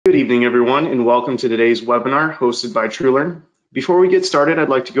Good evening, everyone, and welcome to today's webinar hosted by TrueLearn. Before we get started, I'd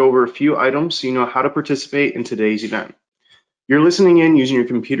like to go over a few items so you know how to participate in today's event. You're listening in using your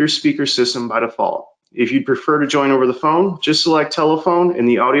computer speaker system by default. If you'd prefer to join over the phone, just select telephone in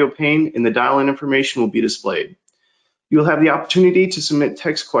the audio pane and the dial-in information will be displayed. You'll have the opportunity to submit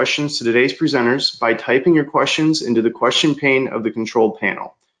text questions to today's presenters by typing your questions into the question pane of the control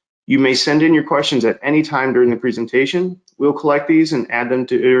panel. You may send in your questions at any time during the presentation. We'll collect these and add them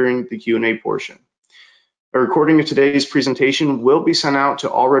during the Q&A portion. A recording of today's presentation will be sent out to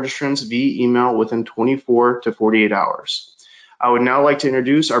all registrants via email within 24 to 48 hours. I would now like to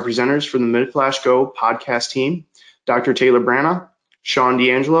introduce our presenters from the MedFlashGo podcast team, Dr. Taylor Brana, Sean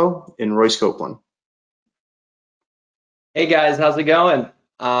DeAngelo, and Royce Copeland. Hey guys, how's it going?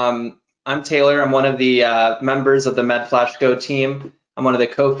 I'm Taylor. I'm one of the members of the MedFlashGo team. I'm one of the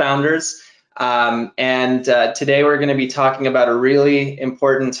co-founders, and today we're going to be talking about a really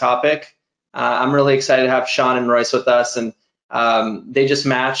important topic. I'm really excited to have Sean and Royce with us, and they just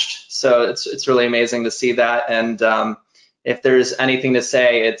matched, so it's really amazing to see that. And if there's anything to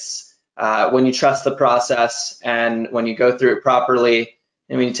say, it's when you trust the process and when you go through it properly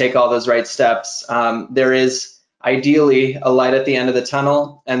and when you take all those right steps, there is ideally a light at the end of the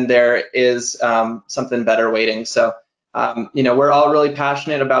tunnel, and there is something better waiting. So we're all really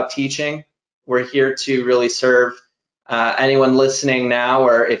passionate about teaching. We're here to really serve anyone listening now,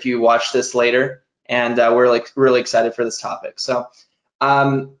 or if you watch this later, and we're really excited for this topic. So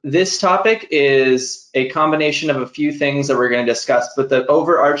this topic is a combination of a few things that we're going to discuss, but the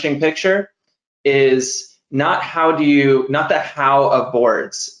overarching picture is not the how of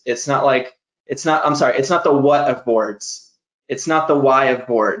boards. It's not the what of boards. It's not the why of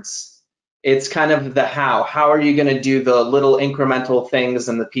boards. It's kind of the how. How are you going to do the little incremental things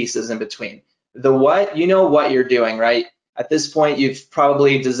and the pieces in between? The what, you know what you're doing, right? At this point, you've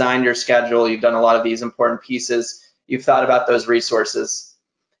probably designed your schedule. You've done a lot of these important pieces. You've thought about those resources.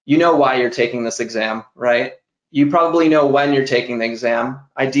 You know why you're taking this exam, right? You probably know when you're taking the exam.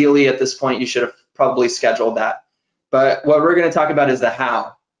 Ideally, at this point, you should have probably scheduled that. But what we're going to talk about is the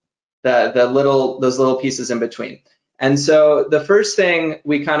how, those little pieces in between. And so the first thing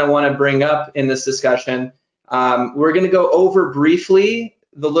we kind of want to bring up in this discussion, we're going to go over briefly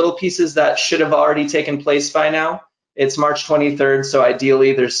the little pieces that should have already taken place by now. It's March 23rd, so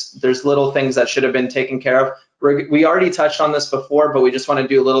ideally there's little things that should have been taken care of. We already touched on this before, but we just want to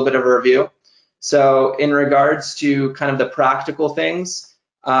do a little bit of a review. So in regards to kind of the practical things,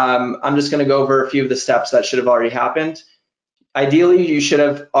 I'm just going to go over a few of the steps that should have already happened. Ideally, you should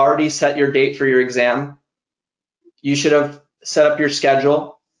have already set your date for your exam. You should have set up your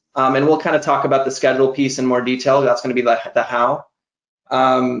schedule, and we'll kind of talk about the schedule piece in more detail. That's going to be the how.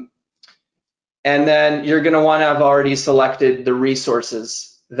 And then you're going to want to have already selected the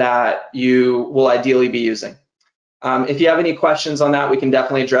resources that you will ideally be using. If you have any questions on that, we can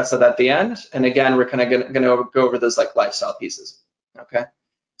definitely address that at the end. And again, we're kind of going to go over those like lifestyle pieces. Okay.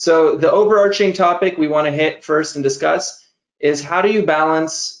 So the overarching topic we want to hit first and discuss is how do you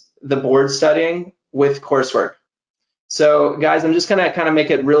balance the board studying with coursework? So guys, I'm just going to kind of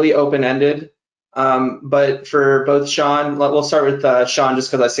make it really open-ended. But for both Sean, we'll start with Sean just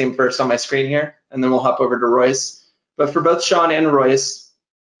because I see him first on my screen here, and then we'll hop over to Royce. But for both Sean and Royce,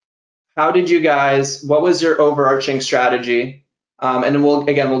 what was your overarching strategy? And then we'll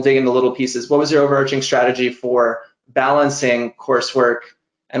dig into little pieces. What was your overarching strategy for balancing coursework,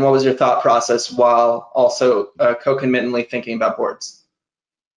 and what was your thought process while also concomitantly thinking about boards?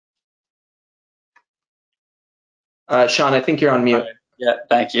 Sean, I think you're on mute. Yeah,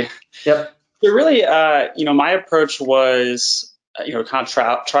 thank you. Yep. So really, my approach was, kind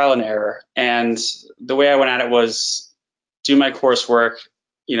of trial and error. And the way I went at it was do my coursework,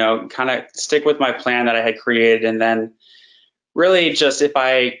 kind of stick with my plan that I had created. And then really just if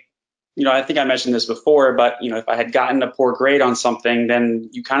I think I mentioned this before, but, if I had gotten a poor grade on something, then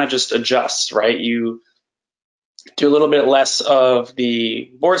you kind of just adjust, right? You do a little bit less of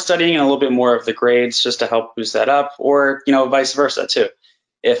the board studying and a little bit more of the grades just to help boost that up, or, vice versa too.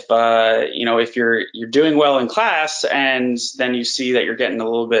 If you're doing well in class and then you see that you're getting a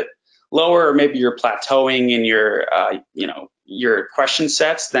little bit lower, or maybe you're plateauing in your question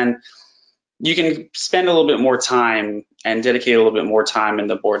sets, then you can spend a little bit more time and dedicate a little bit more time in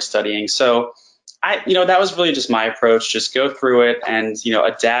the board studying. So that was really just my approach. Just go through it and,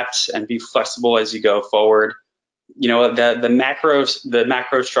 adapt and be flexible as you go forward. The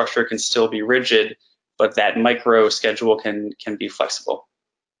macro structure can still be rigid, but that micro schedule can be flexible.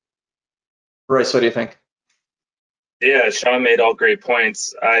 Royce, what do you think? Yeah, Sean made all great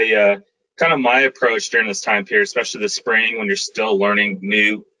points. I kind of my approach during this time period, especially the spring when you're still learning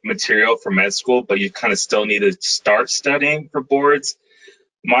new material for med school, but you kind of still need to start studying for boards.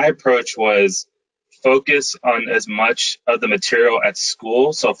 My approach was focus on as much of the material at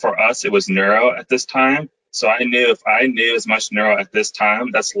school. So for us, it was neuro at this time. So I knew if I knew as much neuro at this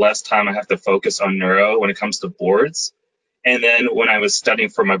time, that's less time I have to focus on neuro when it comes to boards. And then when I was studying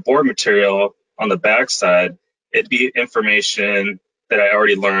for my board material on the backside, it'd be information that I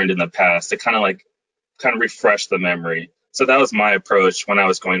already learned in the past to kind of refresh the memory. So that was my approach when I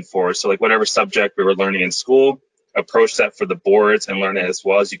was going forward. So like whatever subject we were learning in school, approach that for the boards and learn it as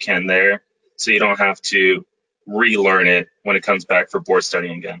well as you can there. So you don't have to relearn it when it comes back for board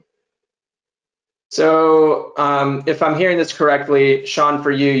studying again. So if I'm hearing this correctly, Sean,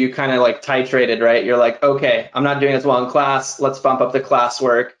 for you, you kind of like titrated, right? You're like, okay, I'm not doing as well in class. Let's bump up the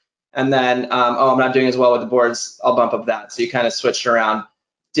classwork. And then, oh, I'm not doing as well with the boards. I'll bump up that. So you kind of switched around.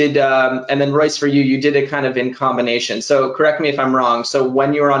 And then Royce, for you, you did it kind of in combination. So correct me if I'm wrong. So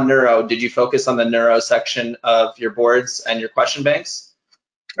when you were on neuro, did you focus on the neuro section of your boards and your question banks?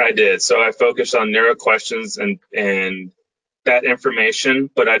 I did. So I focused on neuro questions and that information,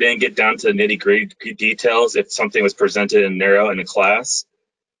 but I didn't get down to the nitty-gritty details. If something was presented in neuro in a class,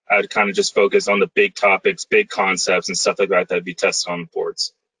 I'd kind of just focus on the big topics, big concepts, and stuff like that that'd be tested on the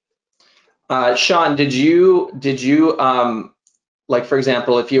boards. Sean, did you like, for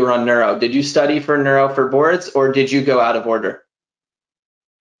example, if you were on neuro, did you study for neuro for boards, or did you go out of order?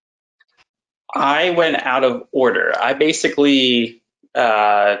 I went out of order. I basically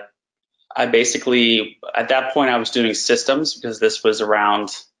at that point I was doing systems because this was around,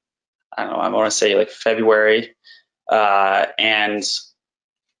 I don't know, I want to say like February, and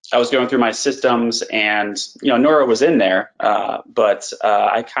I was going through my systems, and neuro was in there, but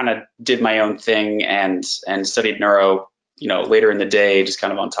I kind of did my own thing and studied neuro, later in the day, just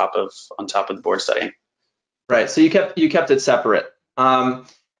kind of on top of the board studying. Right. So you kept it separate.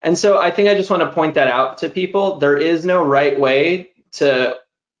 And so I think I just want to point that out to people. There is no right way to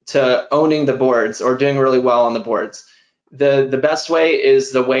owning the boards or doing really well on the boards. The best way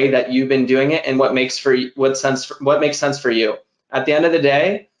is the way that you've been doing it and what makes sense for you. At the end of the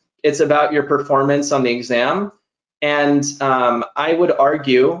day, it's about your performance on the exam. And I would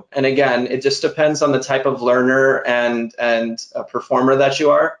argue, and again, it just depends on the type of learner and a performer that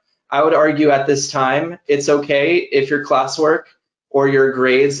you are. I would argue at this time, it's okay if your classwork or your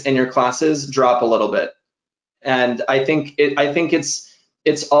grades in your classes drop a little bit. And I think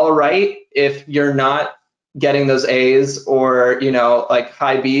it's all right if you're not getting those A's or like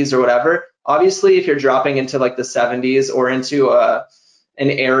high B's or whatever. Obviously, if you're dropping into like the 70s or into an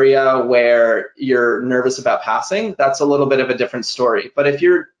area where you're nervous about passing, that's a little bit of a different story. But if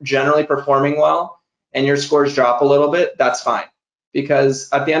you're generally performing well and your scores drop a little bit, that's fine. Because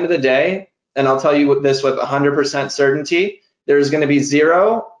at the end of the day, and I'll tell you this with 100% certainty, there's going to be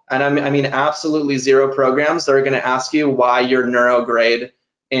zero, and I mean absolutely zero programs that are going to ask you why your neuro grade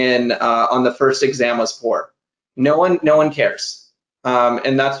on the first exam was poor. No one cares,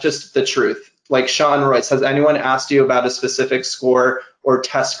 and that's just the truth. Like Sean, Royce, has anyone asked you about a specific score or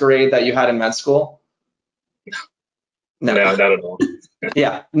test grade that you had in med school? No, not at all.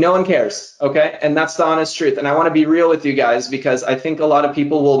 Yeah, no one cares, okay? And that's the honest truth. And I want to be real with you guys because I think a lot of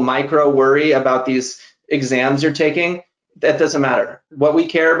people will micro worry about these exams you're taking. That doesn't matter. What we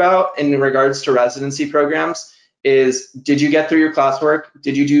care about in regards to residency programs is, did you get through your classwork?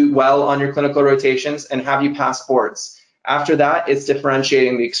 Did you do well on your clinical rotations? And have you passed boards? After that, it's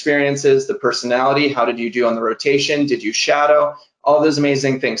differentiating the experiences, the personality. How did you do on the rotation? Did you shadow? All those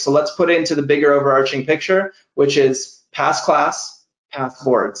amazing things. So let's put it into the bigger overarching picture, which is pass class, pass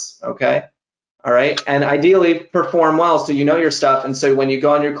boards, okay? All right, and ideally perform well so you know your stuff, and so when you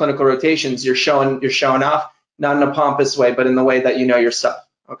go on your clinical rotations, you're showing off, not in a pompous way, but in the way that you know your stuff,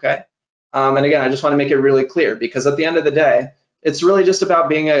 okay? And again, I just want to make it really clear because at the end of the day, it's really just about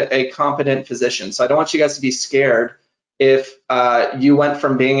being a competent physician. So I don't want you guys to be scared if you went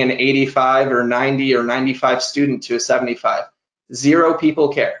from being an 85 or 90 or 95 student to a 75. Zero people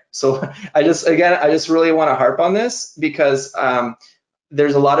care. So I just really want to harp on this because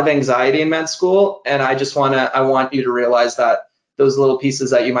there's a lot of anxiety in med school, and I want you to realize that those little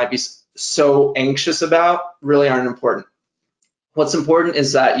pieces that you might be so anxious about really aren't important. What's important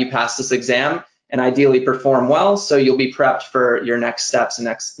is that you pass this exam and ideally perform well, so you'll be prepped for your next steps and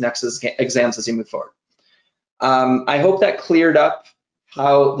next exams as you move forward. I hope that cleared up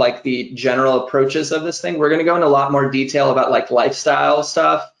how like the general approaches of this thing. We're going to go into a lot more detail about like lifestyle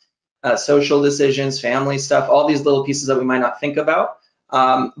stuff, social decisions, family stuff, all these little pieces that we might not think about.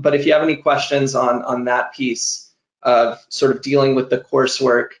 But if you have any questions on that piece of sort of dealing with the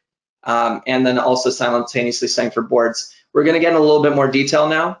coursework and then also simultaneously studying for boards. We're going to get in a little bit more detail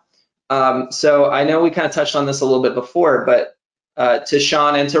now. So I know we kind of touched on this a little bit before, but to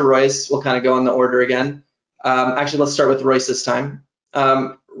Sean and to Royce, we'll kind of go in the order again. Actually, let's start with Royce this time.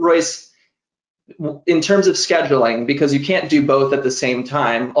 Royce, in terms of scheduling, because you can't do both at the same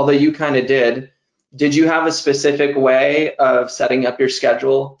time, although you kind of did you have a specific way of setting up your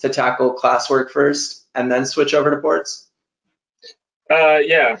schedule to tackle classwork first and then switch over to boards?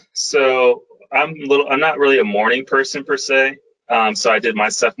 Yeah, so I'm not really a morning person per se. So I did my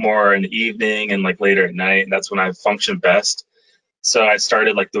stuff more in the evening and like later at night, and that's when I function best. So I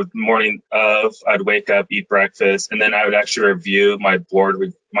started like the morning of, I'd wake up, eat breakfast, and then I would actually review my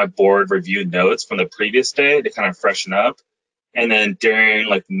board review notes from the previous day to kind of freshen up. And then during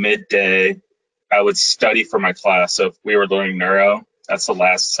like midday, I would study for my class. So if we were learning neuro, that's the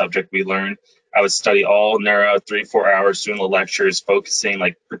last subject we learned. I would study all neuro, 3-4 hours doing the lectures, focusing,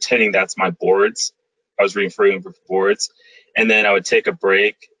 like pretending that's my boards. I was reading for boards. And then I would take a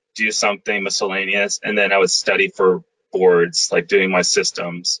break, do something miscellaneous, and then I would study for boards, like doing my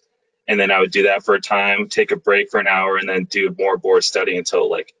systems. And then I would do that for a time, take a break for an hour, and then do more board study until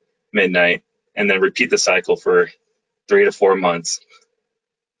like midnight, and then repeat the cycle for 3 to 4 months.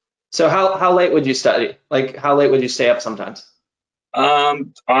 So how late would you study? Like how late would you stay up sometimes?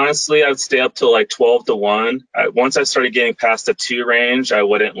 Honestly, I would stay up till like 12 to 1. Once I started getting past the 2 range, I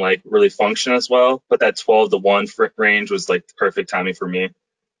wouldn't like really function as well. But that 12 to 1 range was like the perfect timing for me.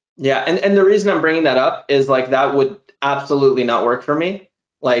 Yeah, and the reason I'm bringing that up is like that would absolutely not work for me.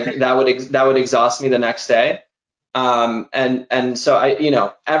 Like that would exhaust me the next day. And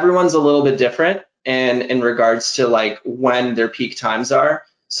so everyone's a little bit different in regards to like when their peak times are.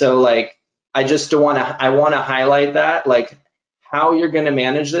 So like I want to highlight that like how you're going to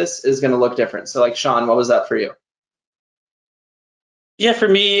manage this is going to look different. So like Sean, what was that for you? Yeah, for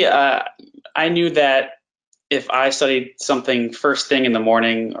me, I knew that if I studied something first thing in the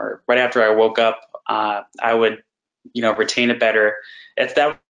morning or right after I woke up, I would, retain it better. If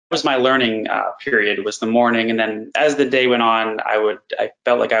that was my learning period, was the morning, and then as the day went on, I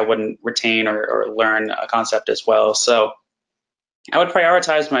felt like I wouldn't retain or learn a concept as well. So I would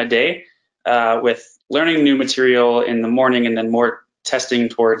prioritize my day with learning new material in the morning and then more testing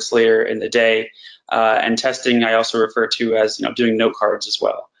towards later in the day. And testing I also refer to as doing note cards as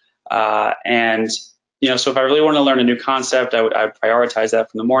well. So if I really want to learn a new concept, I would prioritize that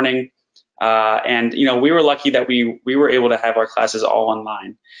from the morning. And we were lucky that we were able to have our classes all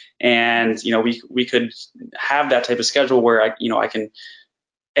online, and we could have that type of schedule where I can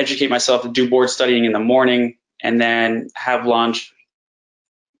educate myself to do board studying in the morning and then have lunch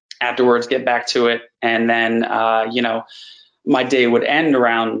afterwards, get back to it, and then my day would end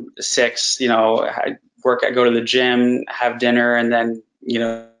around 6. I go to the gym, have dinner, and then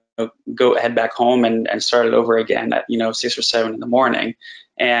head back home and start it over again at 6 or 7 in the morning.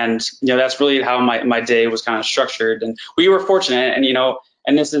 And that's really how my day was kind of structured. And we were fortunate,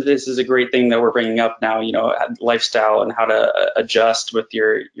 and this is a great thing that we're bringing up now, lifestyle and how to adjust with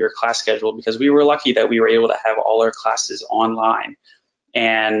your class schedule, because we were lucky that we were able to have all our classes online,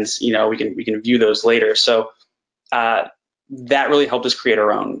 and we can view those later. So that really helped us create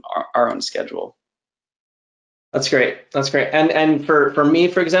our own schedule. That's great. And for me,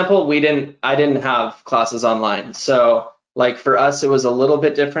 for example, I didn't have classes online. So like for us, it was a little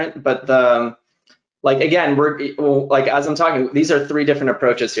bit different, but again, as I'm talking, these are 3 different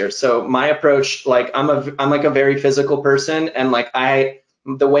approaches here. So my approach, like I'm like a very physical person, and like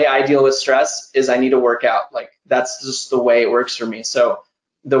the way I deal with stress is I need to work out. Like that's just the way it works for me. So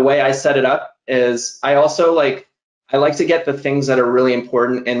the way I set it up is I also I like to get the things that are really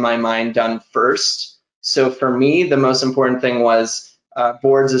important in my mind done first. So for me, the most important thing was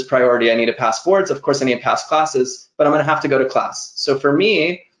boards is priority. I need to pass boards. Of course, I need to pass classes, but I'm going to have to go to class. So for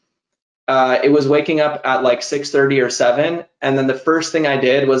me, it was waking up at like 6:30 or 7, and then the first thing I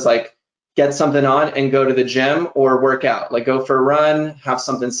did was like get something on and go to the gym or work out, like go for a run, have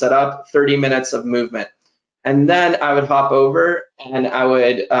something set up, 30 minutes of movement. And then I would hop over and I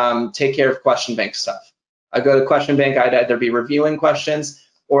would take care of question bank stuff. I'd go to question bank, I'd either be reviewing questions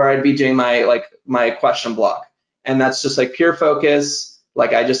or I'd be doing my question block. And that's just like pure focus.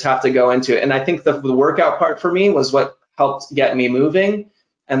 Like I just have to go into it. And I think the workout part for me was what helped get me moving,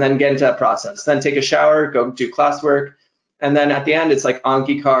 and then get into that process. Then take a shower, go do classwork. And then at the end, it's like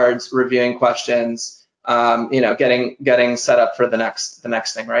Anki cards, reviewing questions, getting set up for the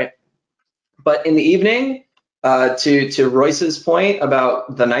next thing, right? But in the evening, to Royce's point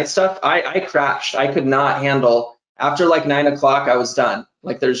about the night stuff, I crashed. I could not handle, after like 9 o'clock, I was done.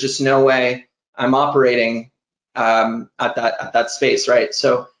 Like there's just no way I'm operating at that space, right?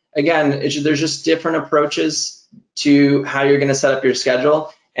 So again, there's just different approaches to how you're going to set up your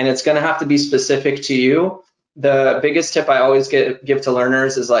schedule, and it's going to have to be specific to you. The biggest tip I always give to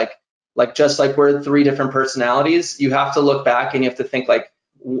learners is like just like we're 3 different personalities, you have to look back and you have to think like,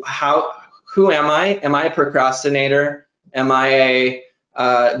 who am I? Am I a procrastinator? Am I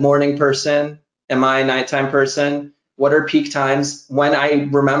a morning person? Am I a nighttime person? What are peak times? When I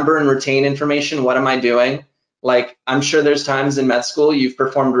remember and retain information, what am I doing? Like, I'm sure there's times in med school you've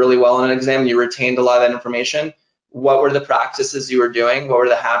performed really well in an exam, you retained a lot of that information. What were the practices you were doing? What were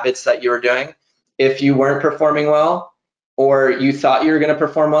the habits that you were doing? If you weren't performing well, or you thought you were going to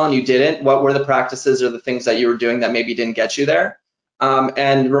perform well and you didn't, what were the practices or the things that you were doing that maybe didn't get you there?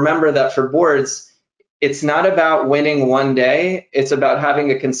 And remember that for boards, it's not about winning one day, it's about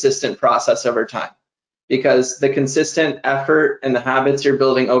having a consistent process over time. Because the consistent effort and the habits you're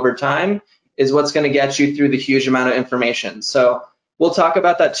building over time is what's going to get you through the huge amount of information. So we'll talk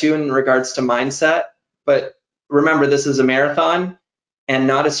about that too in regards to mindset, but remember, this is a marathon and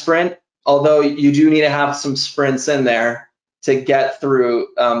not a sprint, although you do need to have some sprints in there to get through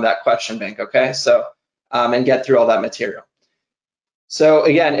that question bank, okay? So, and get through all that material. So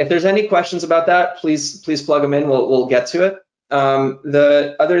again, if there's any questions about that, please plug them in, we'll get to it.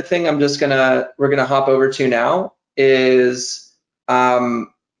 The other thing we're gonna hop over to now is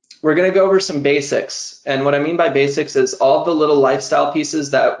we're gonna go over some basics. And what I mean by basics is all the little lifestyle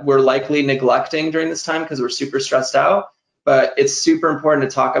pieces that we're likely neglecting during this time because we're super stressed out, but it's super important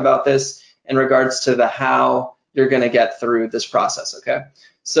to talk about this in regards to the how you're gonna get through this process, okay?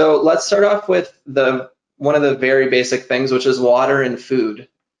 So let's start off with one of the very basic things, which is water and food.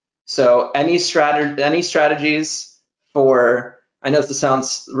 So any strategies for, I know this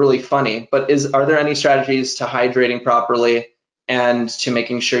sounds really funny, but are there any strategies to hydrating properly and to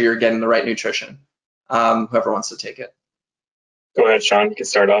making sure you're getting the right nutrition? Whoever wants to take it. Go ahead, Sean, you can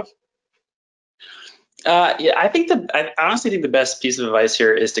start off. Yeah, I honestly think the best piece of advice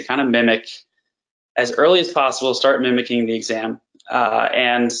here is to kind of mimic as early as possible, start mimicking the exam.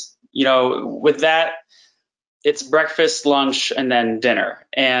 And, you know, with that, it's breakfast, lunch, and then dinner.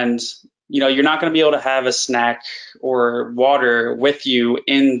 And, you know, you're not going to be able to have a snack or water with you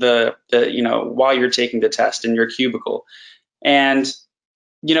in while you're taking the test in your cubicle. And,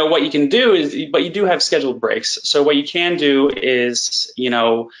 you know, what you can do is, but you do have scheduled breaks. So what you can do is, you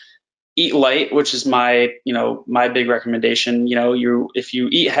know, eat light, which is my big recommendation. You know, if you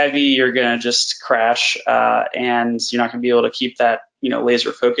eat heavy, you're going to just crash and you're not going to be able to keep that, you know,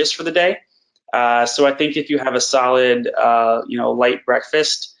 laser focus for the day. So I think if you have a solid, light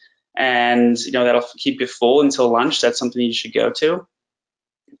breakfast and, you know, that'll keep you full until lunch, that's something you should go to.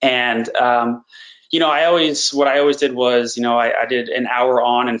 And, you know, what I always did was, you know, I did an hour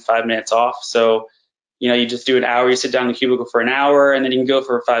on and 5 minutes off. So, you know, you just do an hour, you sit down in the cubicle for an hour, and then you can go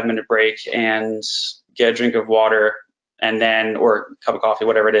for a 5-minute break and get a drink of water and then, or a cup of coffee,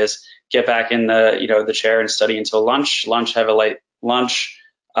 whatever it is, get back in the chair and study until lunch, have a light lunch.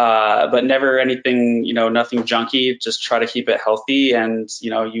 But never anything, you know, nothing junky. Just try to keep it healthy. And,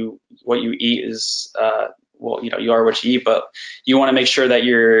 you know, what you eat is, you are what you eat, but you want to make sure that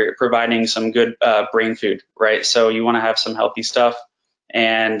you're providing some good brain food, right? So you want to have some healthy stuff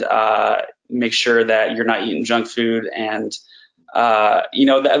and make sure that you're not eating junk food. And, you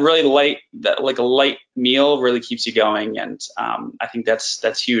know, that really like a light meal really keeps you going. And I think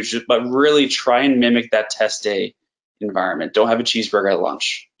that's huge, but really try and mimic that test day environment. Don't have a cheeseburger at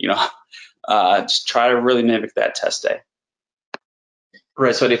lunch, you know, just try to really mimic that test day.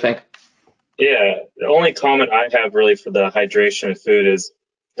 Right. So what do you think? Yeah, the only comment I have really for the hydration of food is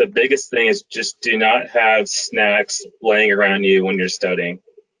the biggest thing is just do not have snacks laying around you when you're studying.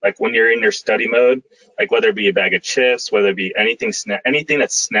 Like when you're in your study mode, like whether it be a bag of chips, whether it be anything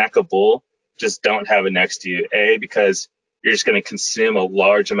that's snackable, just don't have it next to you. A, because you're just going to consume a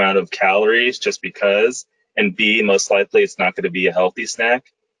large amount of calories just because, and B, most likely it's not going to be a healthy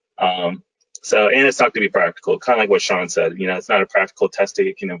snack. And it's not going to be practical, kind of like what Sean said. You know, it's not a practical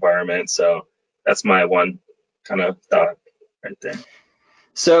test-taking environment. So that's my one kind of thought right there.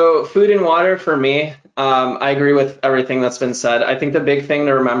 So food and water for me, I agree with everything that's been said. I think the big thing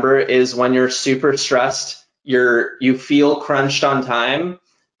to remember is when you're super stressed, you feel crunched on time,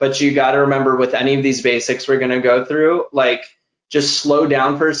 but you got to remember with any of these basics we're going to go through, like just slow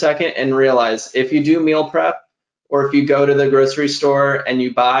down for a second and realize if you do meal prep or if you go to the grocery store and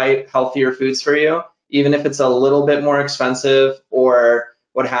you buy healthier foods for you, even if it's a little bit more expensive or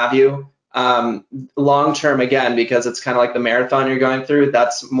what have you, long term, again, because it's kind of like the marathon you're going through,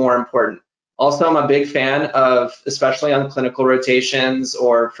 that's more important. Also, I'm a big fan of, especially on clinical rotations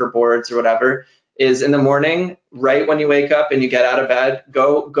or for boards or whatever, is in the morning, right when you wake up and you get out of bed,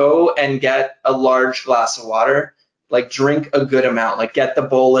 go and get a large glass of water. Like drink a good amount. Like get the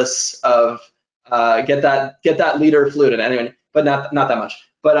bolus of get that liter of fluid in anyway, but not that much.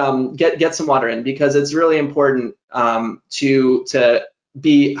 But get some water in, because it's really important to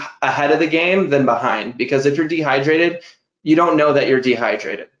be ahead of the game than behind. Because if you're dehydrated, you don't know that you're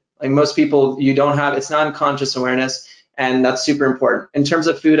dehydrated. Like most people, you don't have, it's not unconscious awareness, and that's super important. In terms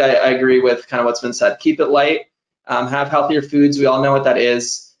of food, I agree with kind of what's been said. Keep it light, have healthier foods. We all know what that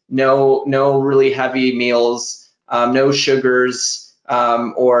is. No really heavy meals, no sugars,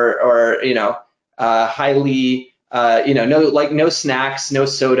 or highly, no snacks, no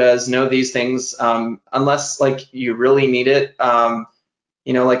sodas, no these things, unless like you really need it.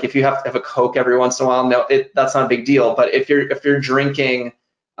 Like if you have to have a Coke every once in a while, that's not a big deal. But if you're drinking,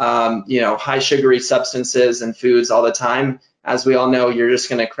 high sugary substances and foods all the time, as we all know, you're just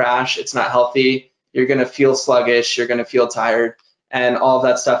going to crash. It's not healthy. You're going to feel sluggish. You're going to feel tired, and all of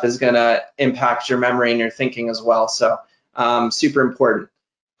that stuff is going to impact your memory and your thinking as well. So super important.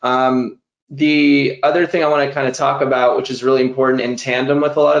 The other thing I want to kind of talk about, which is really important in tandem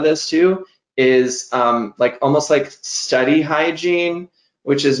with a lot of this too, is almost like study hygiene,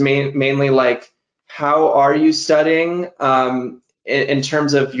 which is mainly like, how are you studying in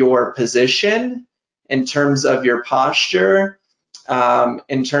terms of your position, in terms of your posture,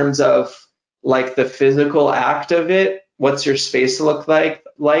 in terms of like the physical act of it, what's your space look like?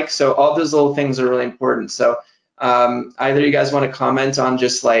 So all those little things are really important. So either you guys want to comment on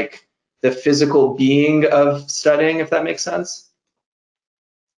just like the physical being of studying, if that makes sense?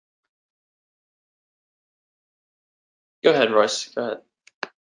 Go ahead, Royce. Go ahead.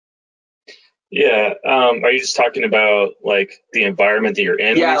 Yeah. Are you just talking about like the environment that you're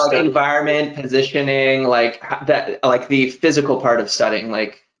in? Yeah, like environment, positioning, like that, like the physical part of studying.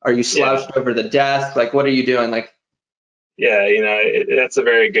 Like, are you slouched over the desk? Like, what are you doing? Like, yeah, that's a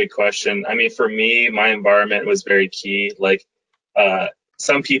very good question. I mean, for me, my environment was very key. Like,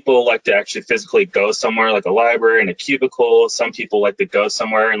 some people like to actually physically go somewhere, like a library and a cubicle. Some people like to go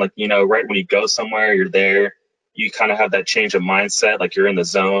somewhere and like, right when you go somewhere, you're there. You kind of have that change of mindset, like you're in the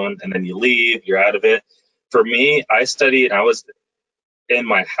zone, and then you leave, you're out of it. For me, I studied, I was in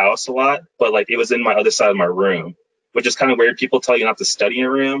my house a lot, but like it was in my other side of my room, which is kind of weird. People tell you not to study in a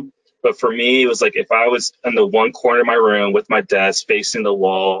room. But for me, it was like if I was in the one corner of my room with my desk facing the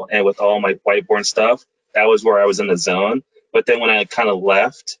wall and with all my whiteboard and stuff, that was where I was in the zone. But then when I kind of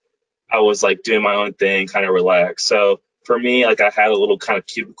left, I was like doing my own thing, kind of relaxed. So for me, like I had a little kind of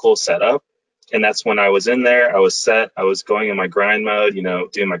cubicle set up, and that's when I was in there. I was set. I was going in my grind mode,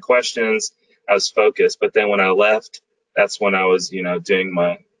 doing my questions. I was focused. But then when I left, that's when I was, doing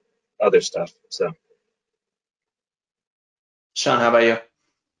my other stuff. So, Sean, how about you?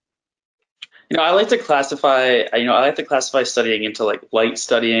 I like to classify studying into like light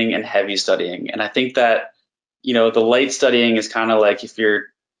studying and heavy studying. And I think that, the light studying is kind of like if you're,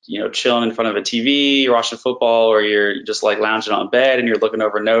 chilling in front of a TV, you're watching football, or you're just like lounging on bed and you're looking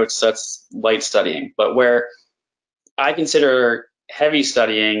over notes, that's light studying. But where I consider heavy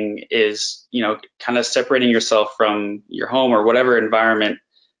studying is, kind of separating yourself from your home or whatever environment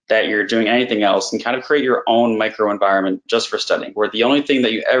that you're doing anything else, and kind of create your own microenvironment just for studying, where the only thing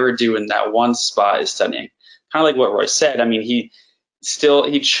that you ever do in that one spot is studying. Kind of like what Roy said. I mean, he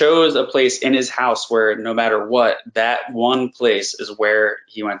chose a place in his house where no matter what, that one place is where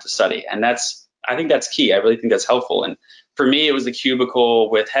he went to study. And I think that's key. I really think that's helpful. And for me, it was the cubicle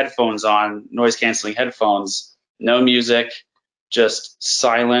with headphones on, noise canceling headphones, no music, just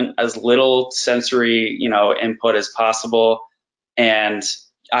silent, as little sensory, input as possible. And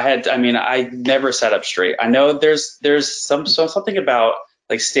I never sat up straight. I know there's something about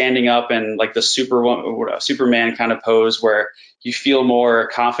like standing up and like the Superman kind of pose where you feel more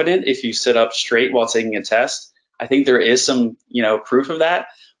confident if you sit up straight while taking a test. I think there is some, proof of that.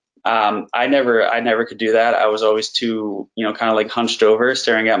 I never could do that. I was always too, kind of like hunched over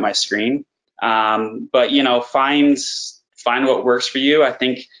staring at my screen. But, find what works for you. I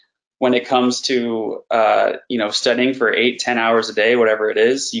think when it comes to, studying for 8-10 hours a day, whatever it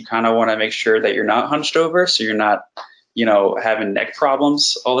is, you kind of want to make sure that you're not hunched over, so you're not, having neck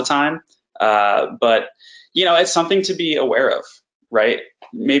problems all the time. But, it's something to be aware of, right?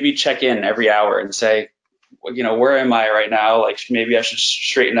 Maybe check in every hour and say, where am I right now? Like maybe I should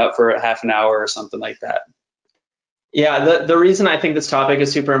straighten up for a half an hour or something like that. Yeah, the reason I think this topic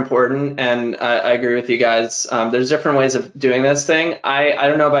is super important, and I agree with you guys, there's different ways of doing this thing. I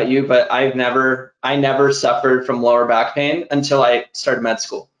don't know about you, but I never suffered from lower back pain until I started med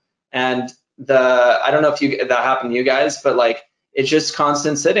school. And I don't know if that happened to you guys, but like it's just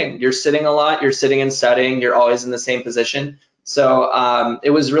constant sitting. You're sitting a lot, you're sitting and studying, you're always in the same position. So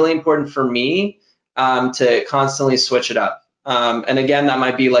it was really important for me to constantly switch it up. And again, that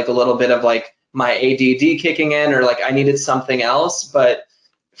might be like a little bit of like my ADD kicking in, or like I needed something else. But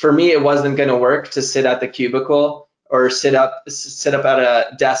for me, it wasn't going to work to sit at the cubicle or sit up at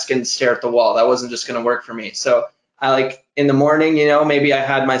a desk and stare at the wall. That wasn't just going to work for me. So I like in the morning, you know, maybe I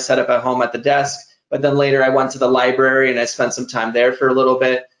had my setup at home at the desk, but then later I went to the library and I spent some time there for a little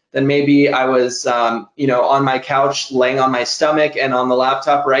bit. Then maybe I was, you know, on my couch, laying on my stomach and on the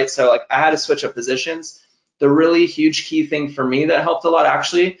laptop, right? So like I had to switch up positions. The really huge key thing for me that helped a lot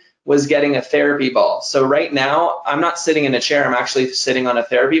actually was getting a therapy ball. So right now, I'm not sitting in a chair, I'm actually sitting on a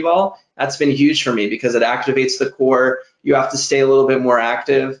therapy ball. That's been huge for me because it activates the core. You have to stay a little bit more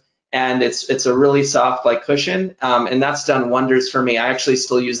active, and it's a really soft like cushion, and that's done wonders for me. I actually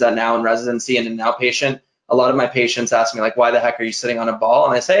still use that now in residency and in outpatient. A lot of my patients ask me like, why the heck are you sitting on a ball?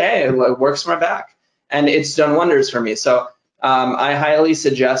 And I say, hey, it works for my back, and it's done wonders for me. So I highly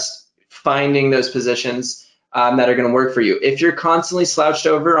suggest finding those positions that are going to work for you. If you're constantly slouched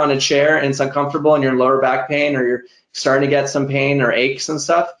over on a chair and it's uncomfortable and your lower back pain, or you're starting to get some pain or aches and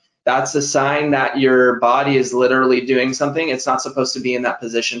stuff, that's a sign that your body is literally doing something. It's not supposed to be in that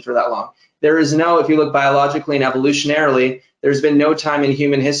position for that long. There is no, if you look biologically and evolutionarily, there's been no time in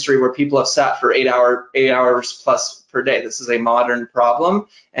human history where people have sat for 8 hours plus per day. This is a modern problem,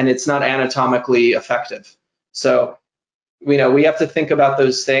 and it's not anatomically effective. So, you know, we have to think about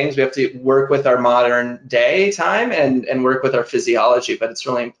those things. We have to work with our modern day time and work with our physiology, but it's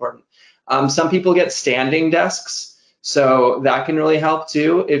really important. Some people get standing desks, so that can really help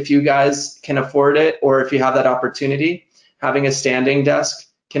too. If you guys can afford it, or if you have that opportunity, having a standing desk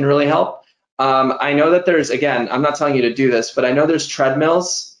can really help. I know that there's, again, I'm not telling you to do this, but I know there's treadmill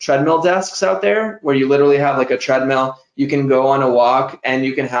desks out there where you literally have like a treadmill. You can go on a walk and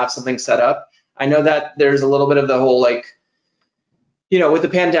you can have something set up. I know that there's a little bit of the whole like, you know, with the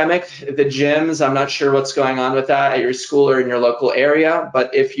pandemic, the gyms, I'm not sure what's going on with that at your school or in your local area,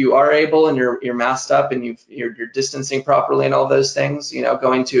 but if you are able and you're masked up and you're distancing properly and all those things, you know,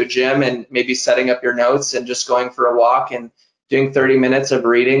 going to a gym and maybe setting up your notes and just going for a walk and doing 30 minutes of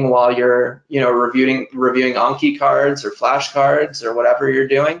reading while you're, you know, reviewing Anki cards or flashcards or whatever you're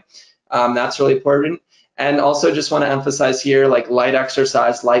doing, that's really important. And also just want to emphasize here, like light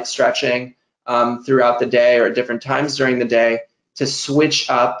exercise, light stretching throughout the day or at different times during the day, to switch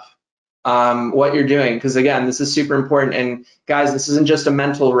up what you're doing, because again, this is super important. And guys, this isn't just a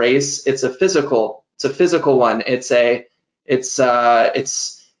mental race; it's a physical one.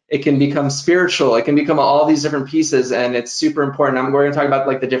 It can become spiritual. It can become all these different pieces, and it's super important. We're going to talk about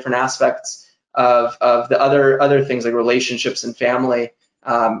like the different aspects of the other things like relationships and family,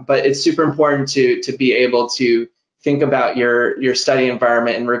 but it's super important to be able to think about your study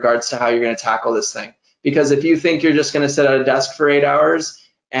environment in regards to how you're going to tackle this thing. Because if you think you're just going to sit at a desk for 8 hours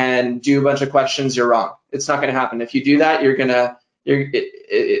and do a bunch of questions, you're wrong. It's not going to happen. If you do that,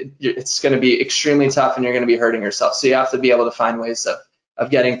 it's going to be extremely tough, and you're going to be hurting yourself. So you have to be able to find ways of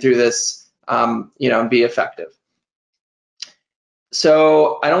getting through this, you know, and be effective.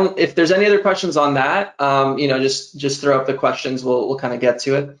 So if there's any other questions on that, you know, just throw up the questions. We'll kind of get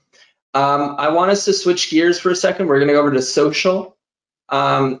to it. I want us to switch gears for a second. We're going to go over to social.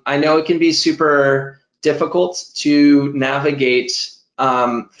 I know it can be super difficult to navigate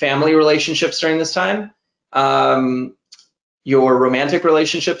family relationships during this time, your romantic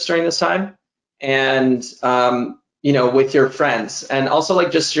relationships during this time, and you know, with your friends, and also like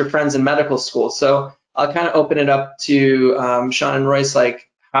just your friends in medical school. So I'll kind of open it up to Sean and Royce, like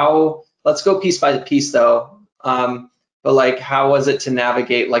let's go piece by piece though, but like how was it to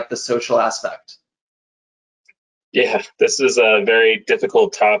navigate like the social aspect? Yeah, this is a very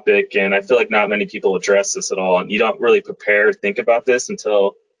difficult topic, and I feel like not many people address this at all. And you don't really prepare or think about this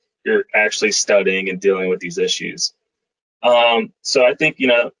until you're actually studying and dealing with these issues. So I think, you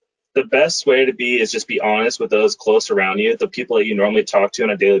know, the best way to be is just be honest with those close around you, the people that you normally talk to on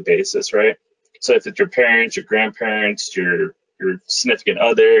a daily basis, right? So if it's your parents, your grandparents, your significant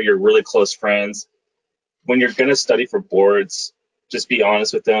other, your really close friends, when you're going to study for boards, just be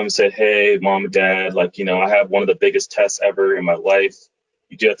honest with them and say, hey, mom and dad, like, you know, I have one of the biggest tests ever in my life.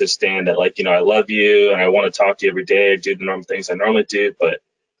 You do understand that, like, you know, I love you and I want to talk to you every day, do the normal things I normally do, but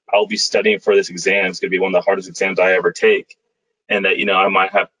I'll be studying for this exam. It's going to be one of the hardest exams I ever take. And that, you know, I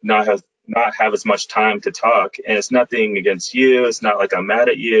might not have as much time to talk. And it's nothing against you. It's not like I'm mad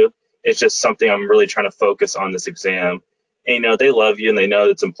at you. It's just something I'm really trying to focus on this exam. And, you know, they love you and they know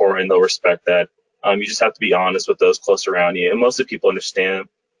it's important. They'll respect that. You just have to be honest with those close around you. And most of the people understand.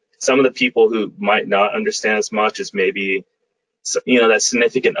 Some of the people who might not understand as much is maybe that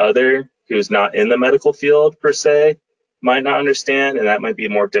significant other who's not in the medical field per se might not understand, and that might be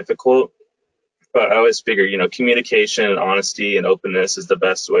more difficult. But I always figure, communication and honesty and openness is the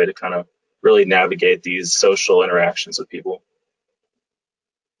best way to kind of really navigate these social interactions with people.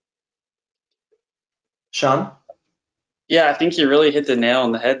 Sean? Yeah, I think you really hit the nail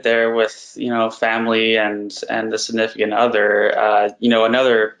on the head there with, family and the significant other.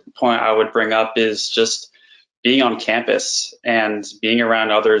 Another point I would bring up is just being on campus and being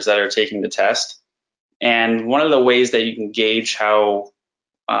around others that are taking the test. And one of the ways that you can gauge how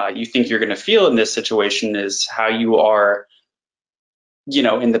you think you're going to feel in this situation is how you are,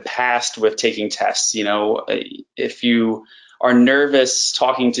 in the past with taking tests. If you are nervous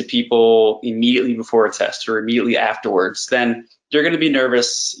talking to people immediately before a test or immediately afterwards, then you're going to be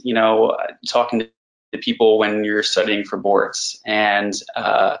nervous, talking to people when you're studying for boards. And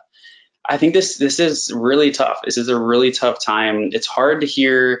I think this is really tough. This is a really tough time. It's hard to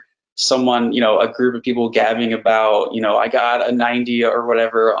hear someone, a group of people gabbing about, I got a 90 or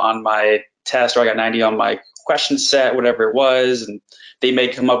whatever on my test, or I got 90 on my question set, whatever it was, and they may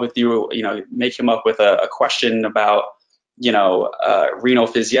come up with a question about, renal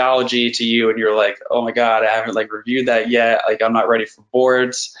physiology to you, and you're like, oh my God, I haven't reviewed that yet. I'm not ready for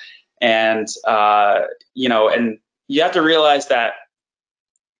boards. And, and you have to realize that,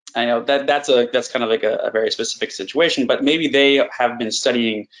 I know that's kind of a very specific situation, but maybe they have been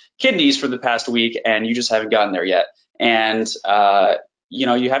studying kidneys for the past week and you just haven't gotten there yet. And,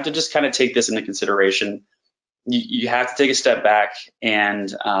 you have to just kind of take this into consideration. You have to take a step back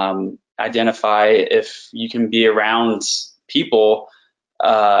and identify if you can be around people,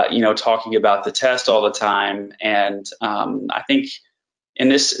 talking about the test all the time. And I think in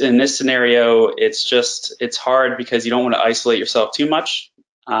this scenario, it's hard because you don't want to isolate yourself too much.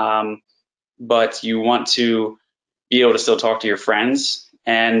 But you want to be able to still talk to your friends.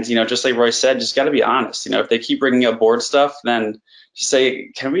 And, just like Roy said, just got to be honest. If they keep bringing up board stuff, then just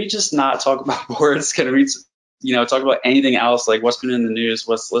say, can we just not talk about boards? Can we, talk about anything else? Like what's been in the news?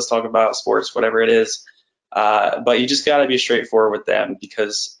 Let's talk about sports, whatever it is. But you just got to be straightforward with them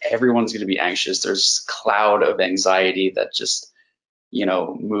because everyone's going to be anxious. There's this cloud of anxiety that just,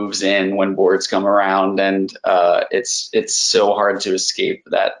 moves in when boards come around, and it's so hard to escape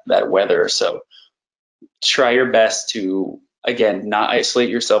that weather. So try your best to, again, not isolate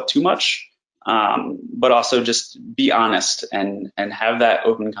yourself too much, but also just be honest and have that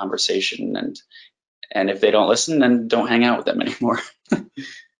open conversation. And if they don't listen, then don't hang out with them anymore.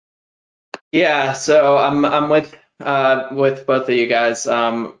 Yeah, so I'm with both of you guys.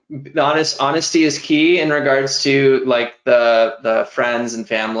 Honesty is key in regards to the friends and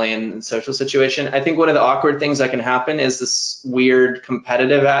family and social situation. I think one of the awkward things that can happen is this weird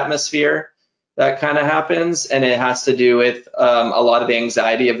competitive atmosphere that kind of happens, and it has to do with a lot of the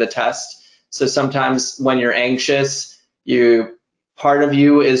anxiety of the test. So sometimes when you're anxious, part of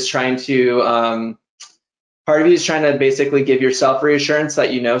you is trying to basically give yourself reassurance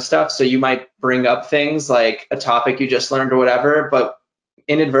that you know stuff. So you might bring up things like a topic you just learned or whatever, but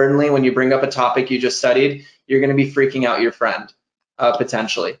inadvertently, when you bring up a topic you just studied, you're going to be freaking out your friend,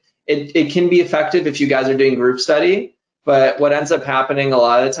 potentially. It can be effective if you guys are doing group study, but what ends up happening a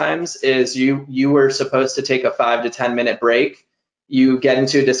lot of the times is you were supposed to take a 5 to 10 minute break. You get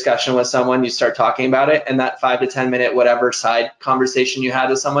into a discussion with someone, you start talking about it, and that 5 to 10 minute whatever side conversation you had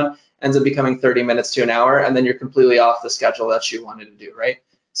with someone ends up becoming 30 minutes to an hour, and then you're completely off the schedule that you wanted to do, right?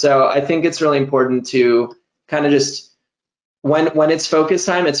 So I think it's really important to kind of just, when it's focus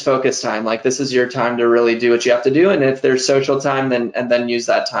time, it's focus time. This is your time to really do what you have to do, and if there's social time, then use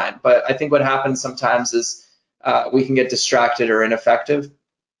that time. But I think what happens sometimes is we can get distracted or ineffective.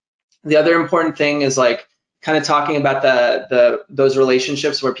 The other important thing is kind of talking about those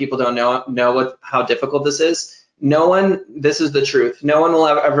relationships where people don't know how difficult this is. This is the truth. No one will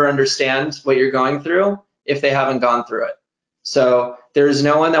ever understand what you're going through if they haven't gone through it. So there's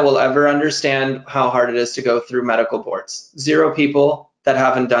no one that will ever understand how hard it is to go through medical boards. 0 people that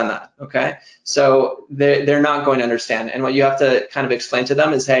haven't done that, okay? So they're not going to understand. And what you have to kind of explain to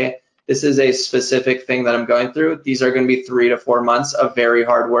them is, hey, this is a specific thing that I'm going through. These are going to be 3 to 4 months of very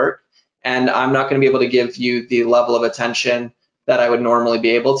hard work, and I'm not going to be able to give you the level of attention that I would normally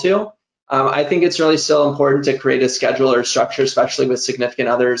be able to. I think it's really still important to create a schedule or structure, especially with significant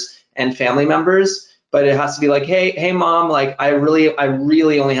others and family members. But it has to be like, hey, mom, I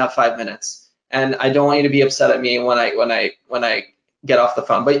really only have 5 minutes, and I don't want you to be upset at me when I get off the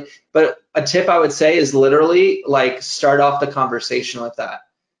phone. But a tip I would say is literally start off the conversation with that.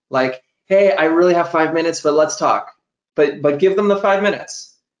 Hey, I really have 5 minutes, but let's talk. But give them the 5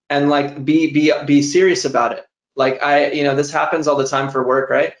 minutes and be serious about it. Like this happens all the time for work,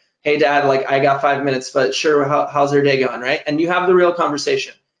 right? Hey dad, like I got 5 minutes, but sure, how's your day going, right? And you have the real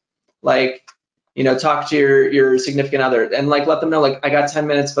conversation. Like, talk to your significant other and like let them know, like, I got 10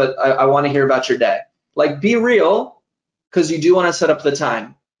 minutes, but I want to hear about your day. Like, be real, because you do want to set up the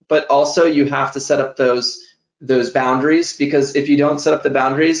time, but also you have to set up those boundaries, because if you don't set up the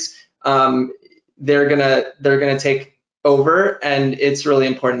boundaries, they're gonna take over, and it's really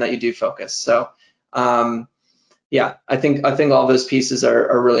important that you do focus. So yeah, I think all those pieces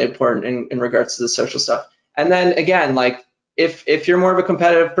are really important in regards to the social stuff. And then again, like if you're more of a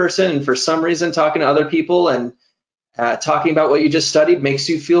competitive person and for some reason talking to other people and talking about what you just studied makes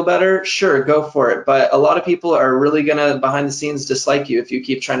you feel better, sure, go for it. But a lot of people are really gonna behind the scenes dislike you if you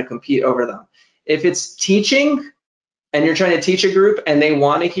keep trying to compete over them. If it's teaching and you're trying to teach a group and they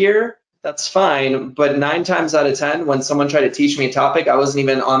want to hear, that's fine. But 9 times out of 10, when someone tried to teach me a topic, I wasn't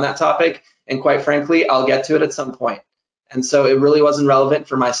even on that topic. And quite frankly, I'll get to it at some point. And so it really wasn't relevant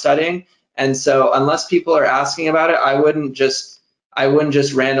for my studying. And so unless people are asking about it, I wouldn't just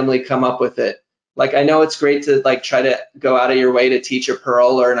randomly come up with it. Like, I know it's great to like try to go out of your way to teach a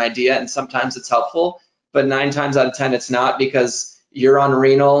pearl or an idea, and sometimes it's helpful, but 9 times out of 10, it's not, because you're on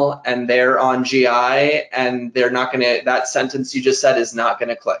renal and they're on GI, and they're not gonna, that sentence you just said is not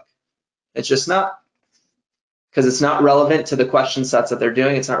gonna click. It's just not, because it's not relevant to the question sets that they're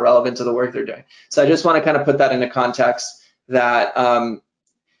doing. It's not relevant to the work they're doing. So I just want to kind of put that into context, that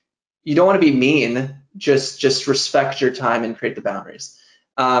you don't want to be mean, just respect your time and create the boundaries.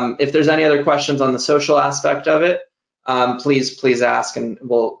 If there's any other questions on the social aspect of it, please ask. And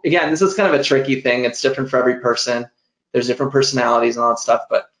we'll, again, this is kind of a tricky thing. It's different for every person. There's different personalities and all that stuff,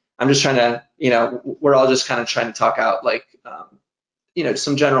 but I'm just trying to, we're all just kind of trying to talk out like,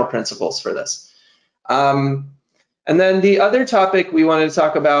 some general principles for this. And then the other topic we wanted to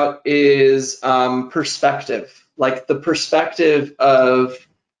talk about is perspective, like the perspective of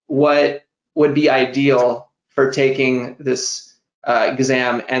what would be ideal for taking this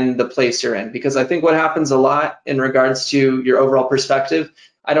exam and the place you're in. Because I think what happens a lot in regards to your overall perspective,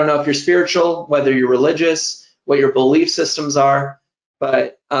 I don't know if you're spiritual, whether you're religious, what your belief systems are,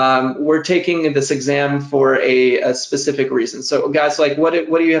 but we're taking this exam for a specific reason. So guys, like what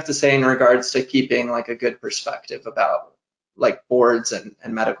do you have to say in regards to keeping like a good perspective about like boards and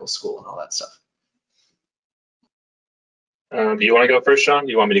medical school and all that stuff? Do you want to go first, Sean?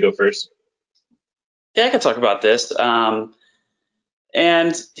 Do you want me to go first? Yeah, I can talk about this.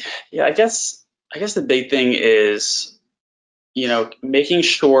 And yeah, I guess the big thing is, making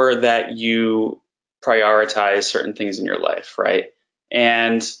sure that you prioritize certain things in your life, right?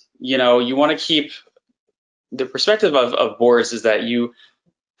 And, you want to keep the perspective of boards is that you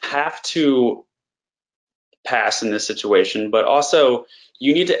have to pass in this situation, but also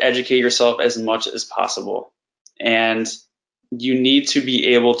you need to educate yourself as much as possible. And you need to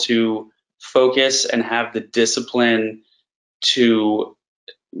be able to focus and have the discipline to,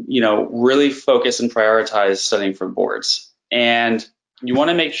 really focus and prioritize studying for boards. And you want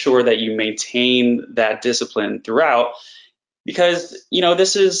to make sure that you maintain that discipline throughout, because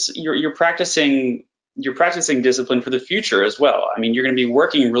this is you're practicing discipline for the future as well. I mean, you're going to be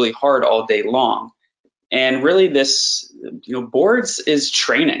working really hard all day long, and really this boards is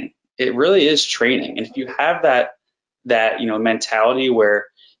training. It really is training. And if you have that mentality where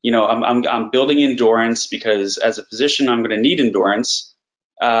I'm building endurance, because as a physician I'm going to need endurance,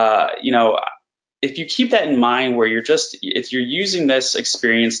 if you keep that in mind, where if you're using this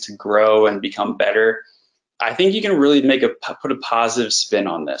experience to grow and become better, I think you can really put a positive spin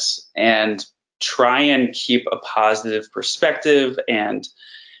on this and try and keep a positive perspective, and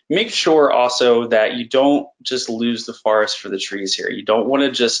make sure also that you don't just lose the forest for the trees here. You don't want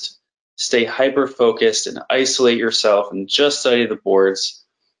to just stay hyper focused and isolate yourself and just study the boards.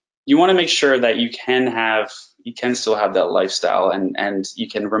 You want to make sure that you can still have that lifestyle, and you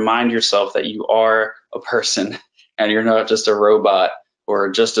can remind yourself that you are a person and you're not just a robot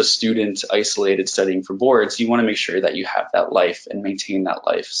or just a student isolated studying for boards. You want to make sure that you have that life and maintain that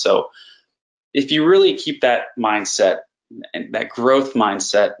life. So if you really keep that mindset and that growth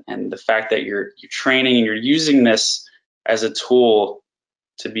mindset, and the fact that you're training and you're using this as a tool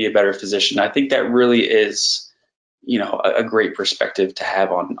to be a better physician, I think that really is, a great perspective to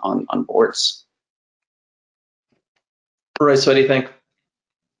have on boards. Royce, what do you think?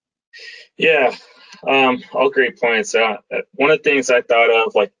 Yeah, all great points. One of the things I thought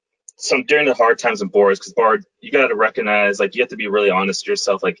of, like, during the hard times in boards, because you got to recognize, like, you have to be really honest with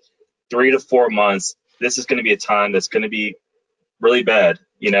yourself. Like, 3 to 4 months, this is going to be a time that's going to be really bad.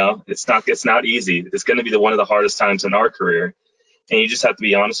 It's not easy. It's going to be one of the hardest times in our career, and you just have to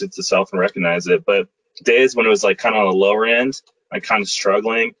be honest with yourself and recognize it. But days when it was like kind of on the lower end, like kind of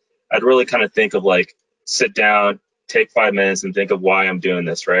struggling, I'd really kind of think of like, sit down, take 5 minutes and think of why I'm doing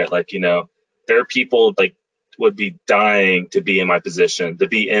this, right? Like, there are people like would be dying to be in my position, to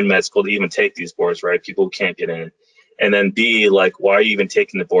be in med school, to even take these boards, right? People who can't get in. And then B, like, why are you even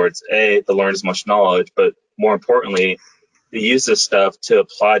taking the boards? A, to learn as much knowledge, but more importantly, to use this stuff to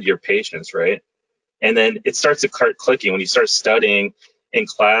apply to your patients, right? And then it starts to start clicking. When you start studying in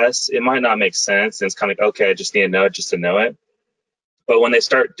class, it might not make sense. And it's kind of like, okay, I just need to know it just to know it. But when they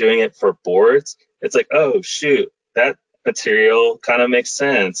start doing it for boards, it's like, oh, shoot, that material kind of makes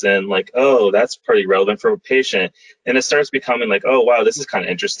sense. And like, oh, that's pretty relevant for a patient. And it starts becoming like, oh, wow, this is kind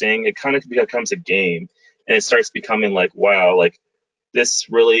of interesting. It kind of becomes a game. And it starts becoming like, wow, like this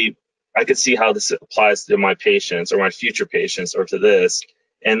really, I could see how this applies to my patients or my future patients or to this.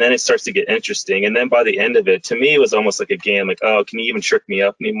 And then it starts to get interesting. And then by the end of it, to me, it was almost like a game, like, oh, can you even trick me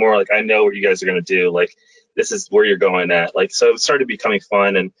up anymore? Like, I know what you guys are going to do. Like, this is where you're going at. Like, so it started becoming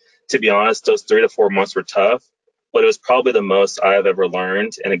fun. And to be honest, those 3 to 4 months were tough, but it was probably the most I've ever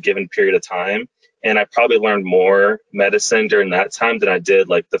learned in a given period of time. And I probably learned more medicine during that time than I did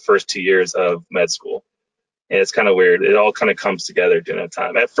like the first 2 years of med school. And it's kind of weird. It all kind of comes together during that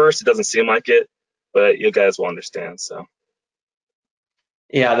time. At first, it doesn't seem like it, but you guys will understand. So.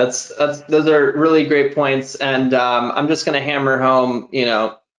 Yeah, those are really great points, and I'm just going to hammer home.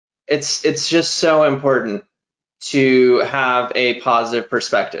 It's just so important to have a positive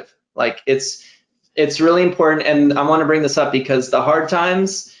perspective. Like it's really important, and I want to bring this up because the hard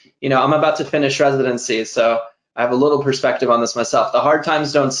times. I'm about to finish residency, so I have a little perspective on this myself. The hard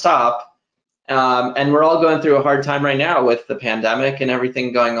times don't stop, and we're all going through a hard time right now with the pandemic and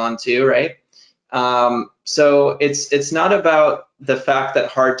everything going on too, right? So it's not about the fact that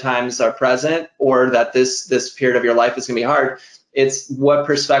hard times are present or that this period of your life is going to be hard. It's what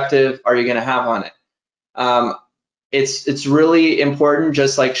perspective are you going to have on it? It's really important,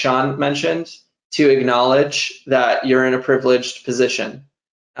 just like Sean mentioned, to acknowledge that you're in a privileged position.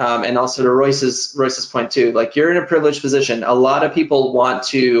 And also to Royce's point too, like you're in a privileged position. A lot of people want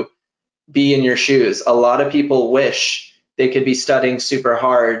to be in your shoes. A lot of people wish they could be studying super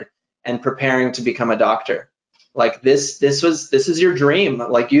hard and preparing to become a doctor. Like this is your dream.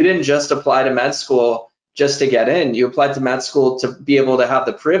 Like you didn't just apply to med school just to get in. You applied to med school to be able to have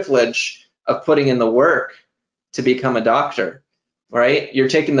the privilege of putting in the work to become a doctor, right? You're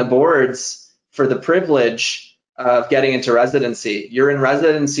taking the boards for the privilege of getting into residency. You're in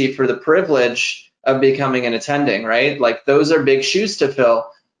residency for the privilege of becoming an attending, right? Like those are big shoes to fill,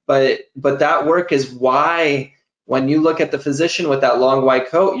 but that work is why when you look at the physician with that long white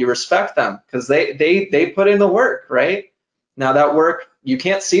coat, you respect them because they put in the work, right? Now that work, you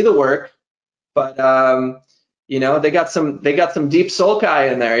can't see the work, but they got some deep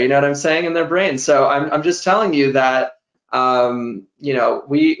sulci in there, you know what I'm saying, in their brain. So I'm just telling you that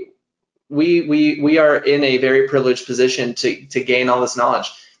we are in a very privileged position to gain all this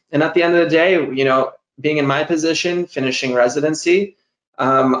knowledge. And at the end of the day, being in my position, finishing residency,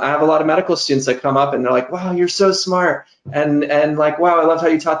 I have a lot of medical students that come up and they're like, wow, you're so smart. And like, wow, I love how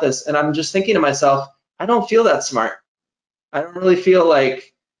you taught this. And I'm just thinking to myself, I don't feel that smart. I don't really feel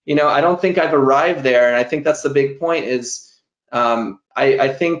like, I don't think I've arrived there. And I think that's the big point is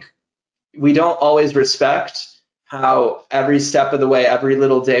I think we don't always respect how every step of the way, every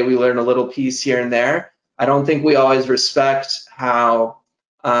little day we learn a little piece here and there. I don't think we always respect how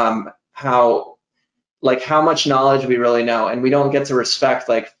much knowledge we really know, and we don't get to respect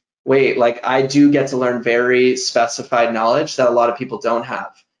like, wait, like I do get to learn very specified knowledge that a lot of people don't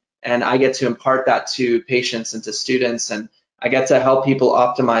have, and I get to impart that to patients and to students, and I get to help people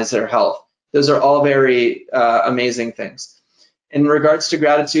optimize their health. Those are all very amazing things. In regards to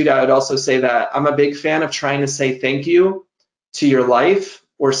gratitude, I would also say that I'm a big fan of trying to say thank you to your life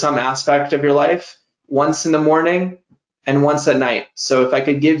or some aspect of your life once in the morning and once at night. So if I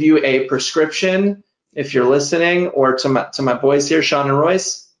could give you a prescription, if you're listening, or to my boys here, Sean and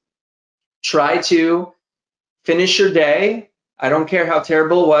Royce, try to finish your day. I don't care how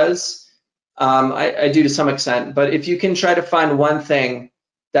terrible it was. I do to some extent, but if you can try to find one thing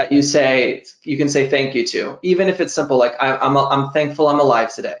that you can say thank you to, even if it's simple, like I'm thankful I'm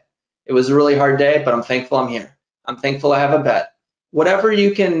alive today. It was a really hard day, but I'm thankful I'm here. I'm thankful I have a bed. Whatever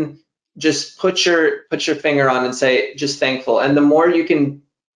you can just put your finger on and say just thankful. And the more you can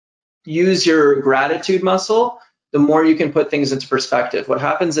use your gratitude muscle, the more you can put things into perspective. What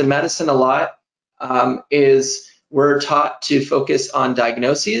happens in medicine a lot is we're taught to focus on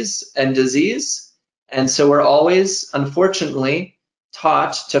diagnoses and disease. And so we're always, unfortunately,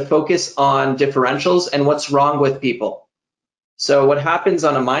 taught to focus on differentials and what's wrong with people. So what happens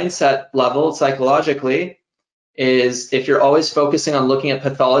on a mindset level psychologically is if you're always focusing on looking at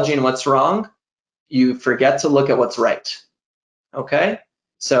pathology and what's wrong, you forget to look at what's right. Okay?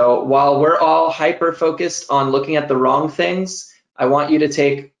 So while we're all hyper focused on looking at the wrong things, I want you to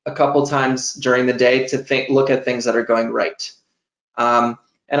take a couple times during the day to look at things that are going right. And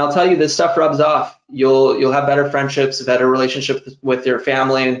I'll tell you, this stuff rubs off. You'll have better friendships, better relationships with your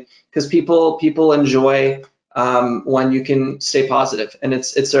family, because people enjoy when you can stay positive, and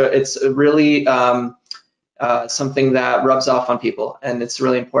it's a really something that rubs off on people, and it's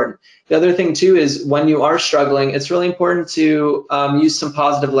really important. The other thing too is when you are struggling, it's really important to use some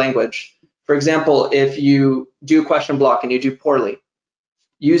positive language. For example, if you do a question block and you do poorly,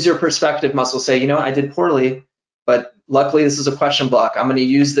 use your perspective muscle. Say, you know, I did poorly, but luckily this is a question block. I'm going to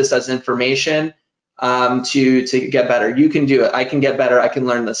use this as information to get better. You can do it. I can get better. I can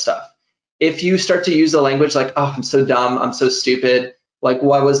learn this stuff. If you start to use the language like, oh, I'm so dumb, I'm so stupid, like,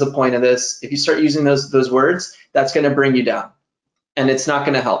 what was the point of this? If you start using those words, that's going to bring you down, and it's not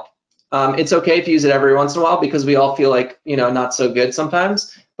going to help. It's okay if you use it every once in a while, because we all feel like, you know, not so good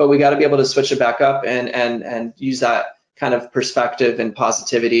sometimes, but we got to be able to switch it back up and use that kind of perspective and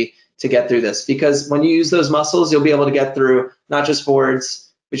positivity to get through this. Because when you use those muscles, you'll be able to get through not just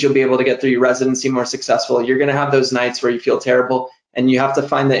boards, but you'll be able to get through your residency more successful. You're going to have those nights where you feel terrible, and you have to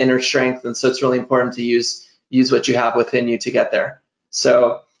find the inner strength. And so it's really important to use what you have within you to get there.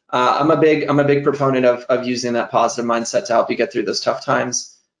 So I'm a big proponent of using that positive mindset to help you get through those tough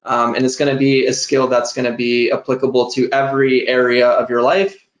times. And it's going to be a skill that's going to be applicable to every area of your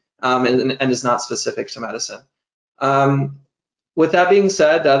life, and is not specific to medicine. With that being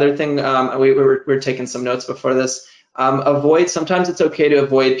said, the other thing, we're taking some notes before this. Sometimes it's okay to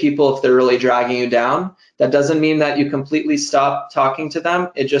avoid people if they're really dragging you down. That doesn't mean that you completely stop talking to them.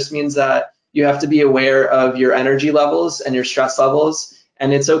 It just means that you have to be aware of your energy levels and your stress levels.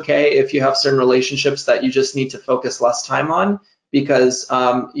 And it's okay if you have certain relationships that you just need to focus less time on, because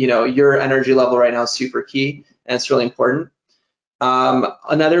you know, your energy level right now is super key, and it's really important.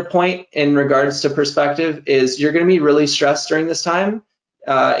 Another point in regards to perspective is you're going to be really stressed during this time,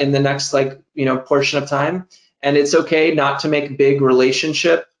 in the next portion of time, and it's okay not to make big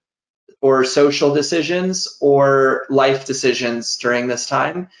relationship or social decisions or life decisions during this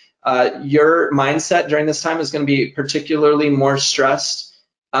time. Your mindset during this time is going to be particularly more stressed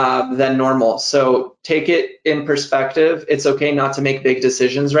than normal. So take it in perspective. It's okay not to make big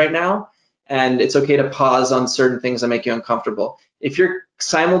decisions right now, and it's okay to pause on certain things that make you uncomfortable. If you're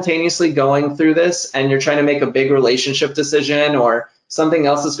simultaneously going through this and you're trying to make a big relationship decision or something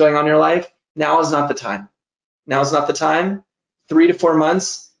else that's going on in your life, now is not the time. Now is not the time. 3 to 4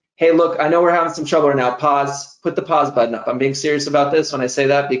 months. Hey, look, I know we're having some trouble right now. Pause. Put the pause button up. I'm being serious about this when I say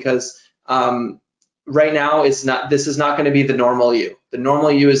that, because right now this is not going to be the normal you. The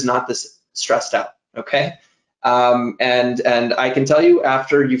normal you is not this stressed out. Okay. And I can tell you,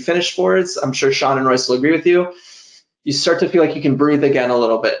 after you finish boards, I'm sure Sean and Royce will agree with you, you start to feel like you can breathe again a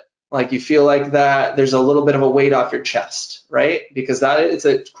little bit. Like you feel like that there's a little bit of a weight off your chest, right? Because it's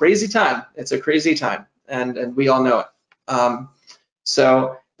a crazy time. It's a crazy time, and we all know it.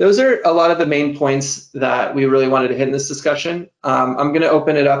 So those are a lot of the main points that we really wanted to hit in this discussion. I'm going to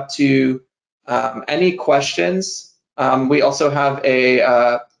open it up to any questions. We also have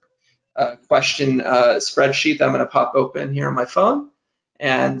a question spreadsheet that I'm going to pop open here on my phone,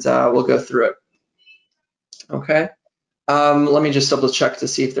 and we'll go through it. Okay. Let me just double check to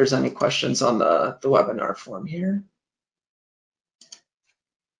see if there's any questions on the webinar form here.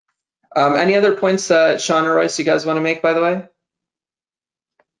 Any other points that Sean or Royce you guys want to make, by the way?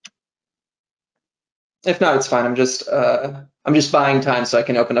 If not, it's fine. I'm just buying time so I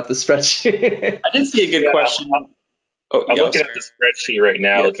can open up the spreadsheet. I did see a good question. I'm looking at the spreadsheet right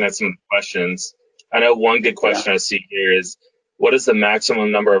now, looking at some questions. I know one good question I see here is, what is the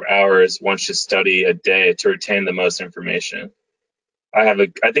maximum number of hours one should study a day to retain the most information? I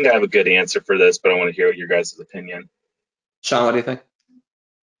think I have a good answer for this, but I want to hear your guys' opinion. Sean, what do you think?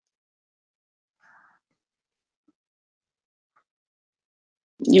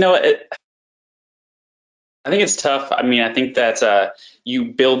 You know, I think it's tough. I mean, I think that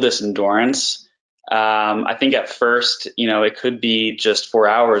you build this endurance. I think at first, you know, it could be just 4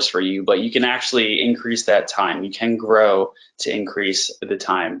 hours for you, but you can actually increase that time. You can grow to increase the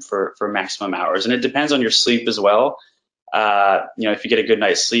time for maximum hours. And it depends on your sleep as well. You know, if you get a good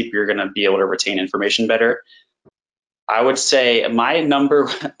night's sleep, you're going to be able to retain information better. I would say my number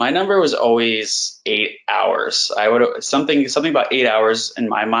was always 8 hours. Something about 8 hours in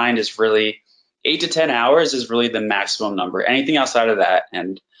my mind is really 8 to 10 hours is really the maximum number. Anything outside of that,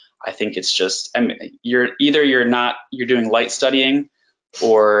 and I think it's just, I mean, you're doing light studying,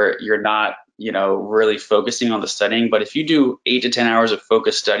 or you're not, really focusing on the studying. But if you do 8 to 10 hours of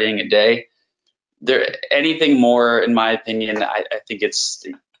focused studying a day, anything more, in my opinion, I think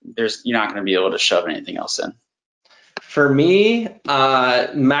you're not going to be able to shove anything else in. For me,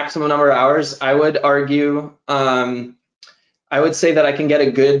 maximum number of hours, I would argue, I would say that I can get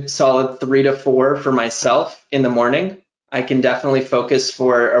a good solid 3 to 4 for myself in the morning. I can definitely focus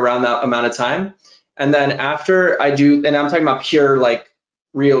for around that amount of time. And then after I do, and I'm talking about pure like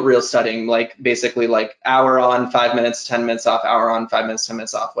real studying, like basically like hour on, 5 minutes, 10 minutes off, hour on, 5 minutes, 10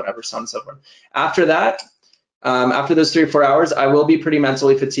 minutes off, whatever, so on and so forth. After that, after those 3 or 4 hours, I will be pretty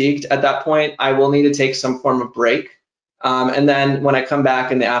mentally fatigued. At that point, I will need to take some form of break. And then when I come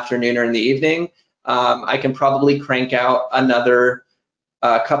back in the afternoon or in the evening, I can probably crank out another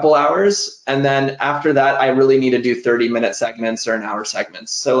couple hours. And then after that, I really need to do 30-minute segments or an hour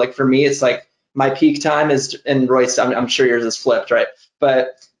segments. So like for me, it's like my peak time is, and Royce, I'm sure yours is flipped, right?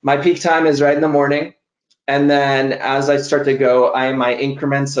 But my peak time is right in the morning. And then as I start to go, my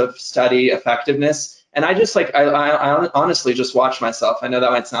increments of study effectiveness. And I just like, I honestly just watch myself. I know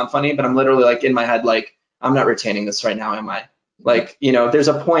that might sound funny, but I'm literally like in my head, like, I'm not retaining this right now, am I? Like, there's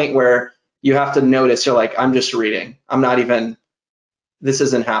a point where you have to notice, you're like, I'm just reading. I'm not even, this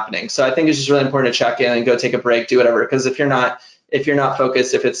isn't happening. So I think it's just really important to check in and go take a break, do whatever. Because if you're not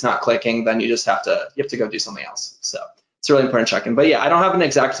focused, if it's not clicking, then you have to go do something else. So it's really important to check in. But yeah, I don't have an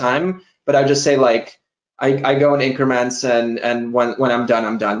exact time, but I just say like, I go in increments, and when I'm done,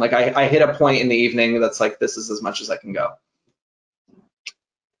 I'm done. Like I hit a point in the evening that's like, this is as much as I can go.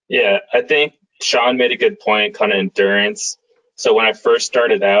 Yeah, I think Sean made a good point, kind of endurance. So when I first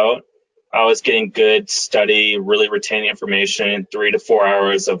started out, I was getting good study, really retaining information, 3 to 4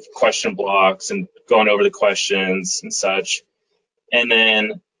 hours of question blocks and going over the questions and such. And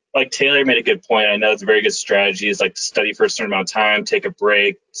then, like Taylor made a good point, I know it's a very good strategy, is like to study for a certain amount of time, take a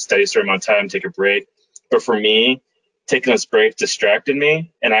break, study a certain amount of time, take a break. But for me, taking those breaks distracted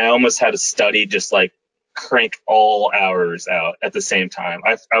me, and I almost had to study just like crank all hours out at the same time.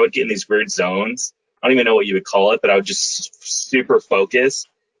 I would get in these weird zones. I don't even know what you would call it, but I would just super focus,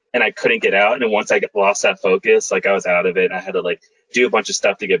 and I couldn't get out. And once I lost that focus, like I was out of it. I had to like do a bunch of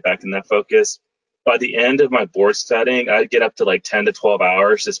stuff to get back in that focus. By the end of my board studying, I'd get up to like 10 to 12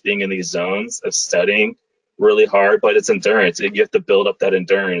 hours just being in these zones of studying really hard, but it's endurance. You have to build up that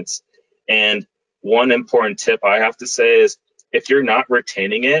endurance. And one important tip I have to say is, if you're not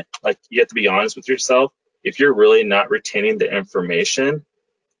retaining it, like you have to be honest with yourself. If you're really not retaining the information,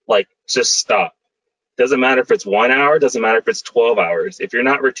 like just stop. Doesn't matter if it's 1 hour, doesn't matter if it's 12 hours. If you're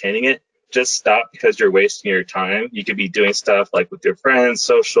not retaining it, just stop, because you're wasting your time. You could be doing stuff like with your friends,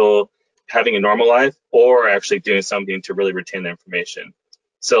 social, having a normal life, or actually doing something to really retain the information.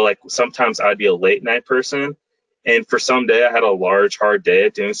 So like sometimes I'd be a late night person, and for some day I had a large, hard day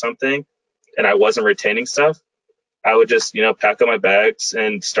of doing something and I wasn't retaining stuff. I would just, pack up my bags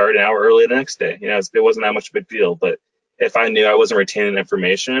and start an hour early the next day. It wasn't that much of a big deal. But if I knew I wasn't retaining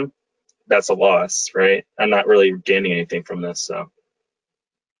information, that's a loss, right? I'm not really gaining anything from this. So.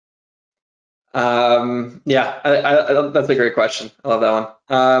 Yeah, that's a great question. I love that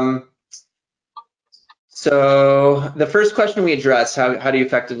one. So the first question we addressed, how do you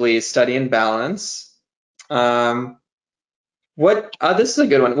effectively study and balance? This is a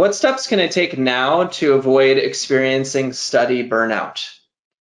good one. What steps can I take now to avoid experiencing study burnout?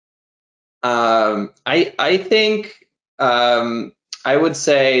 I think I would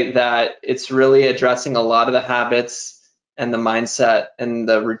say that it's really addressing a lot of the habits and the mindset and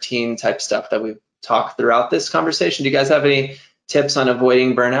the routine type stuff that we've talked throughout this conversation. Do you guys have any tips on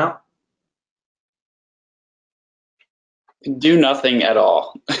avoiding burnout? Do nothing at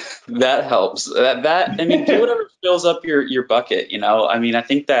all. That helps. Do whatever fills up your bucket. I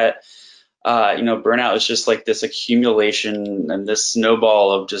think that burnout is just like this accumulation and this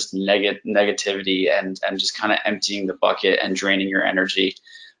snowball of just negativity and just kind of emptying the bucket and draining your energy.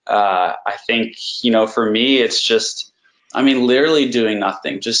 I think, for me, it's just, literally doing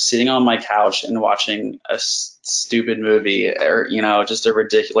nothing, just sitting on my couch and watching a stupid movie, or, just a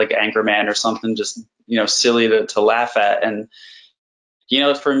ridiculous, like Anchorman or something, just, silly to laugh at. And,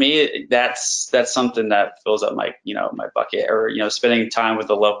 for me, that's something that fills up my, my bucket, or, spending time with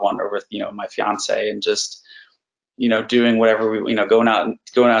a loved one or with, my fiance, and just, doing whatever we, going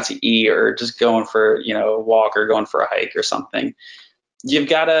out to eat, or just going for, a walk, or going for a hike or something. You've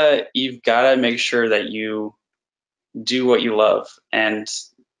gotta make sure that you do what you love, and,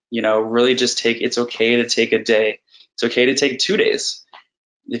 really just it's okay to take a day. It's okay to take 2 days.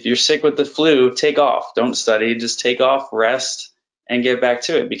 If you're sick with the flu, take off. Don't study, just take off, rest, and get back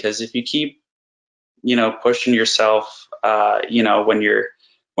to it. Because if you keep, pushing yourself, when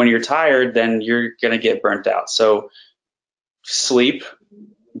you're tired, then you're going to get burnt out. So sleep,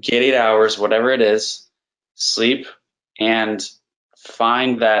 get 8 hours, whatever it is, sleep, and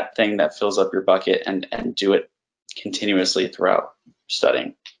find that thing that fills up your bucket and do it continuously throughout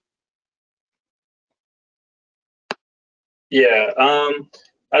studying. Yeah,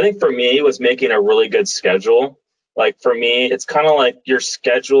 I think for me, it was making a really good schedule. Like for me, it's kind of like your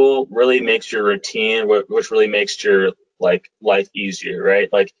schedule really makes your routine, which really makes your life easier, right?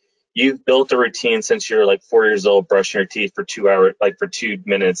 Like you've built a routine since you're like 4 years old, brushing your teeth for 2 hours, like for 2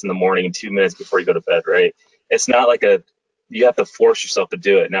 minutes in the morning and 2 minutes before you go to bed, right? It's not like you have to force yourself to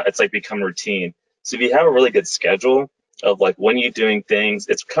do it. Now it's like become routine. So if you have a really good schedule of like when you're doing things,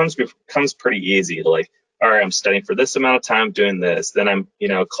 it becomes pretty easy to like, all right, I'm studying for this amount of time doing this. Then I'm,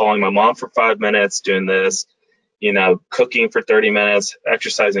 calling my mom for 5 minutes doing this, cooking for 30 minutes,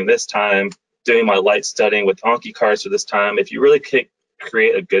 exercising this time, doing my light studying with Anki cards for this time. If you really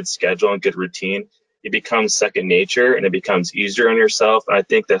create a good schedule and good routine, it becomes second nature and it becomes easier on yourself. And I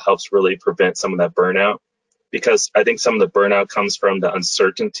think that helps really prevent some of that burnout, because I think some of the burnout comes from the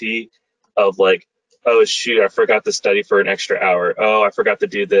uncertainty of like, oh, shoot, I forgot to study for an extra hour. Oh, I forgot to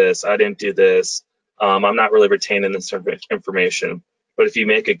do this. I didn't do this. I'm not really retaining this information. But if you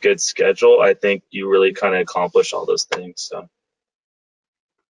make a good schedule, I think you really kind of accomplish all those things. So.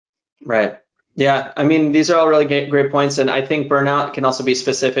 Right. Yeah. I mean, these are all really great points. And I think burnout can also be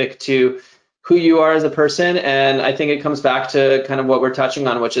specific to who you are as a person. And I think it comes back to kind of what we're touching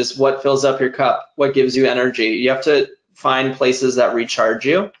on, which is what fills up your cup, what gives you energy. You have to find places that recharge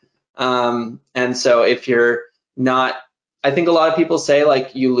you. And so if you're not, I think a lot of people say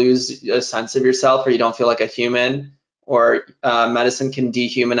like you lose a sense of yourself or you don't feel like a human, or medicine can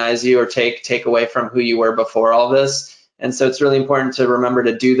dehumanize you or take away from who you were before all this. And so it's really important to remember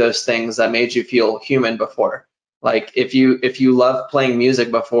to do those things that made you feel human before. Like if you love playing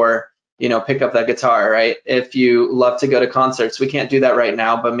music before, pick up that guitar, right? If you love to go to concerts, we can't do that right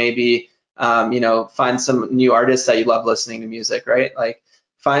now, but maybe, find some new artists that you love listening to music, right? Like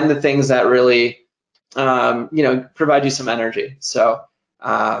find the things that really, provide you some energy. So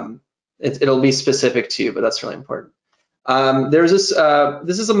it'll be specific to you, but that's really important. There's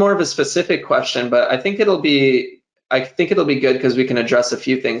this is more of a specific question, but I think it'll be good because we can address a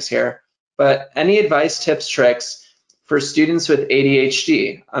few things here. But any advice, tips, tricks for students with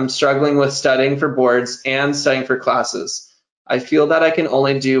ADHD? I'm struggling with studying for boards and studying for classes. I feel that I can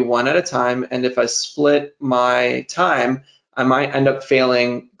only do one at a time, and if I split my time, I might end up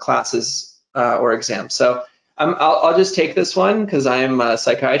failing classes or exams. So I'll just take this one because I'm a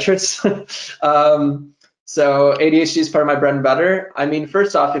psychiatrist. So ADHD is part of my bread and butter. I mean,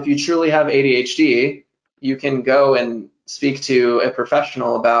 first off, if you truly have ADHD, you can go and speak to a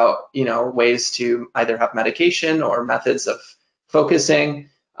professional about, ways to either have medication or methods of focusing.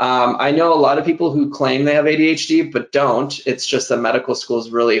 I know a lot of people who claim they have ADHD but don't. It's just that medical school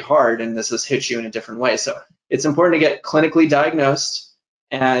is really hard and this has hit you in a different way. So it's important to get clinically diagnosed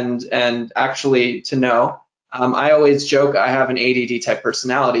and actually to know. I always joke I have an ADD type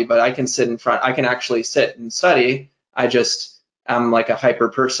personality, but I can sit in front. I can actually sit and study. I'm like a hyper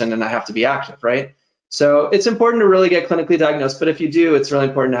person and I have to be active, right? So it's important to really get clinically diagnosed, but if you do, it's really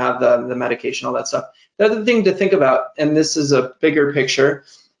important to have the medication, all that stuff. The other thing to think about, and this is a bigger picture,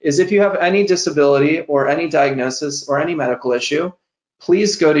 is if you have any disability or any diagnosis or any medical issue,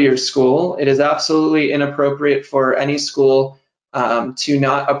 please go to your school. It is absolutely inappropriate for any school to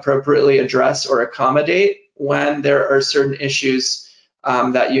not appropriately address or accommodate when there are certain issues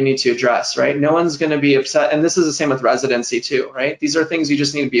that you need to address, right? No one's going to be upset, and this is the same with residency too, right? These are things you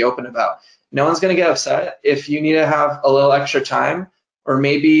just need to be open about. No one's going to get upset if you need to have a little extra time, or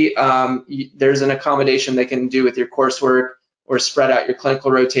maybe there's an accommodation they can do with your coursework or spread out your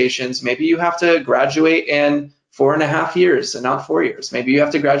clinical rotations. Maybe you have to graduate in 4.5 years and not 4 years. Maybe you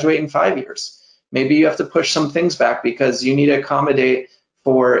have to graduate in 5 years. Maybe you have to push some things back because you need to accommodate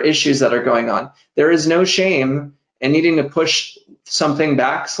for issues that are going on. There is no shame in needing to push something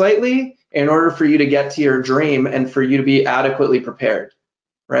back slightly in order for you to get to your dream and for you to be adequately prepared,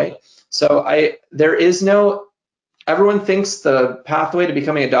 right? So everyone thinks the pathway to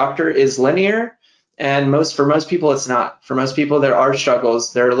becoming a doctor is linear, and for most people it's not. For most people there are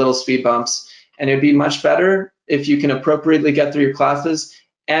struggles, there are little speed bumps, and it'd be much better if you can appropriately get through your classes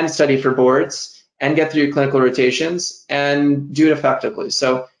and study for boards and get through your clinical rotations and do it effectively.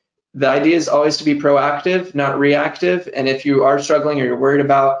 So the idea is always to be proactive, not reactive. And if you are struggling or you're worried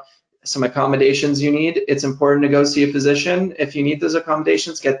about some accommodations you need, it's important to go see a physician. If you need those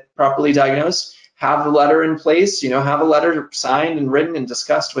accommodations, get properly diagnosed, have a letter in place, have a letter signed and written and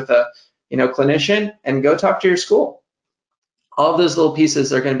discussed with a, clinician, and go talk to your school. All of those little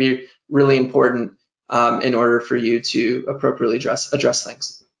pieces are going to be really important in order for you to appropriately address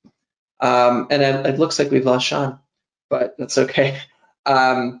things. And it looks like we've lost Sean, but that's okay.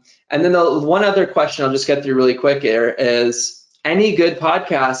 And then the one other question I'll just get through really quick here is any good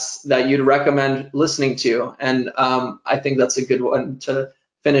podcasts that you'd recommend listening to. And I think that's a good one to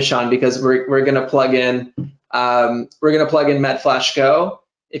finish on, because we're going to plug in MedFlashGo.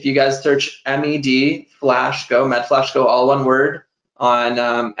 If you guys search MED Flash Go, MedFlashGo, all one word,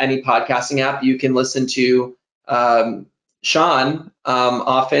 on any podcasting app, you can listen to Sean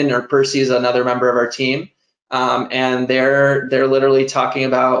often, or Percy is another member of our team. And they're literally talking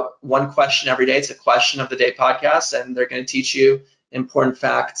about one question every day. It's a question of the day podcast, and they're going to teach you important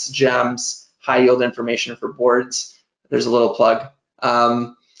facts, gems, high yield information for boards. There's a little plug.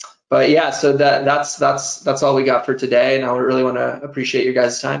 But yeah, so that's all we got for today, and I really want to appreciate your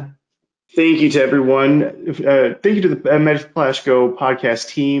guys' time. Thank you to everyone. Thank you to the MedFlashGo podcast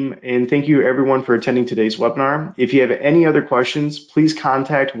team, and thank you everyone for attending today's webinar. If you have any other questions, please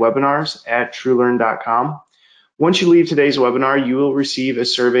contact webinars@TrueLearn.com. Once you leave today's webinar, you will receive a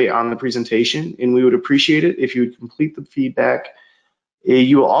survey on the presentation, and we would appreciate it if you would complete the feedback.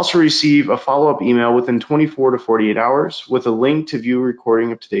 You will also receive a follow-up email within 24 to 48 hours with a link to view a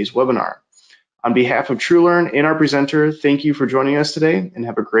recording of today's webinar. On behalf of TrueLearn and our presenter, thank you for joining us today, and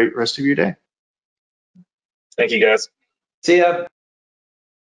have a great rest of your day. Thank you, guys. See ya.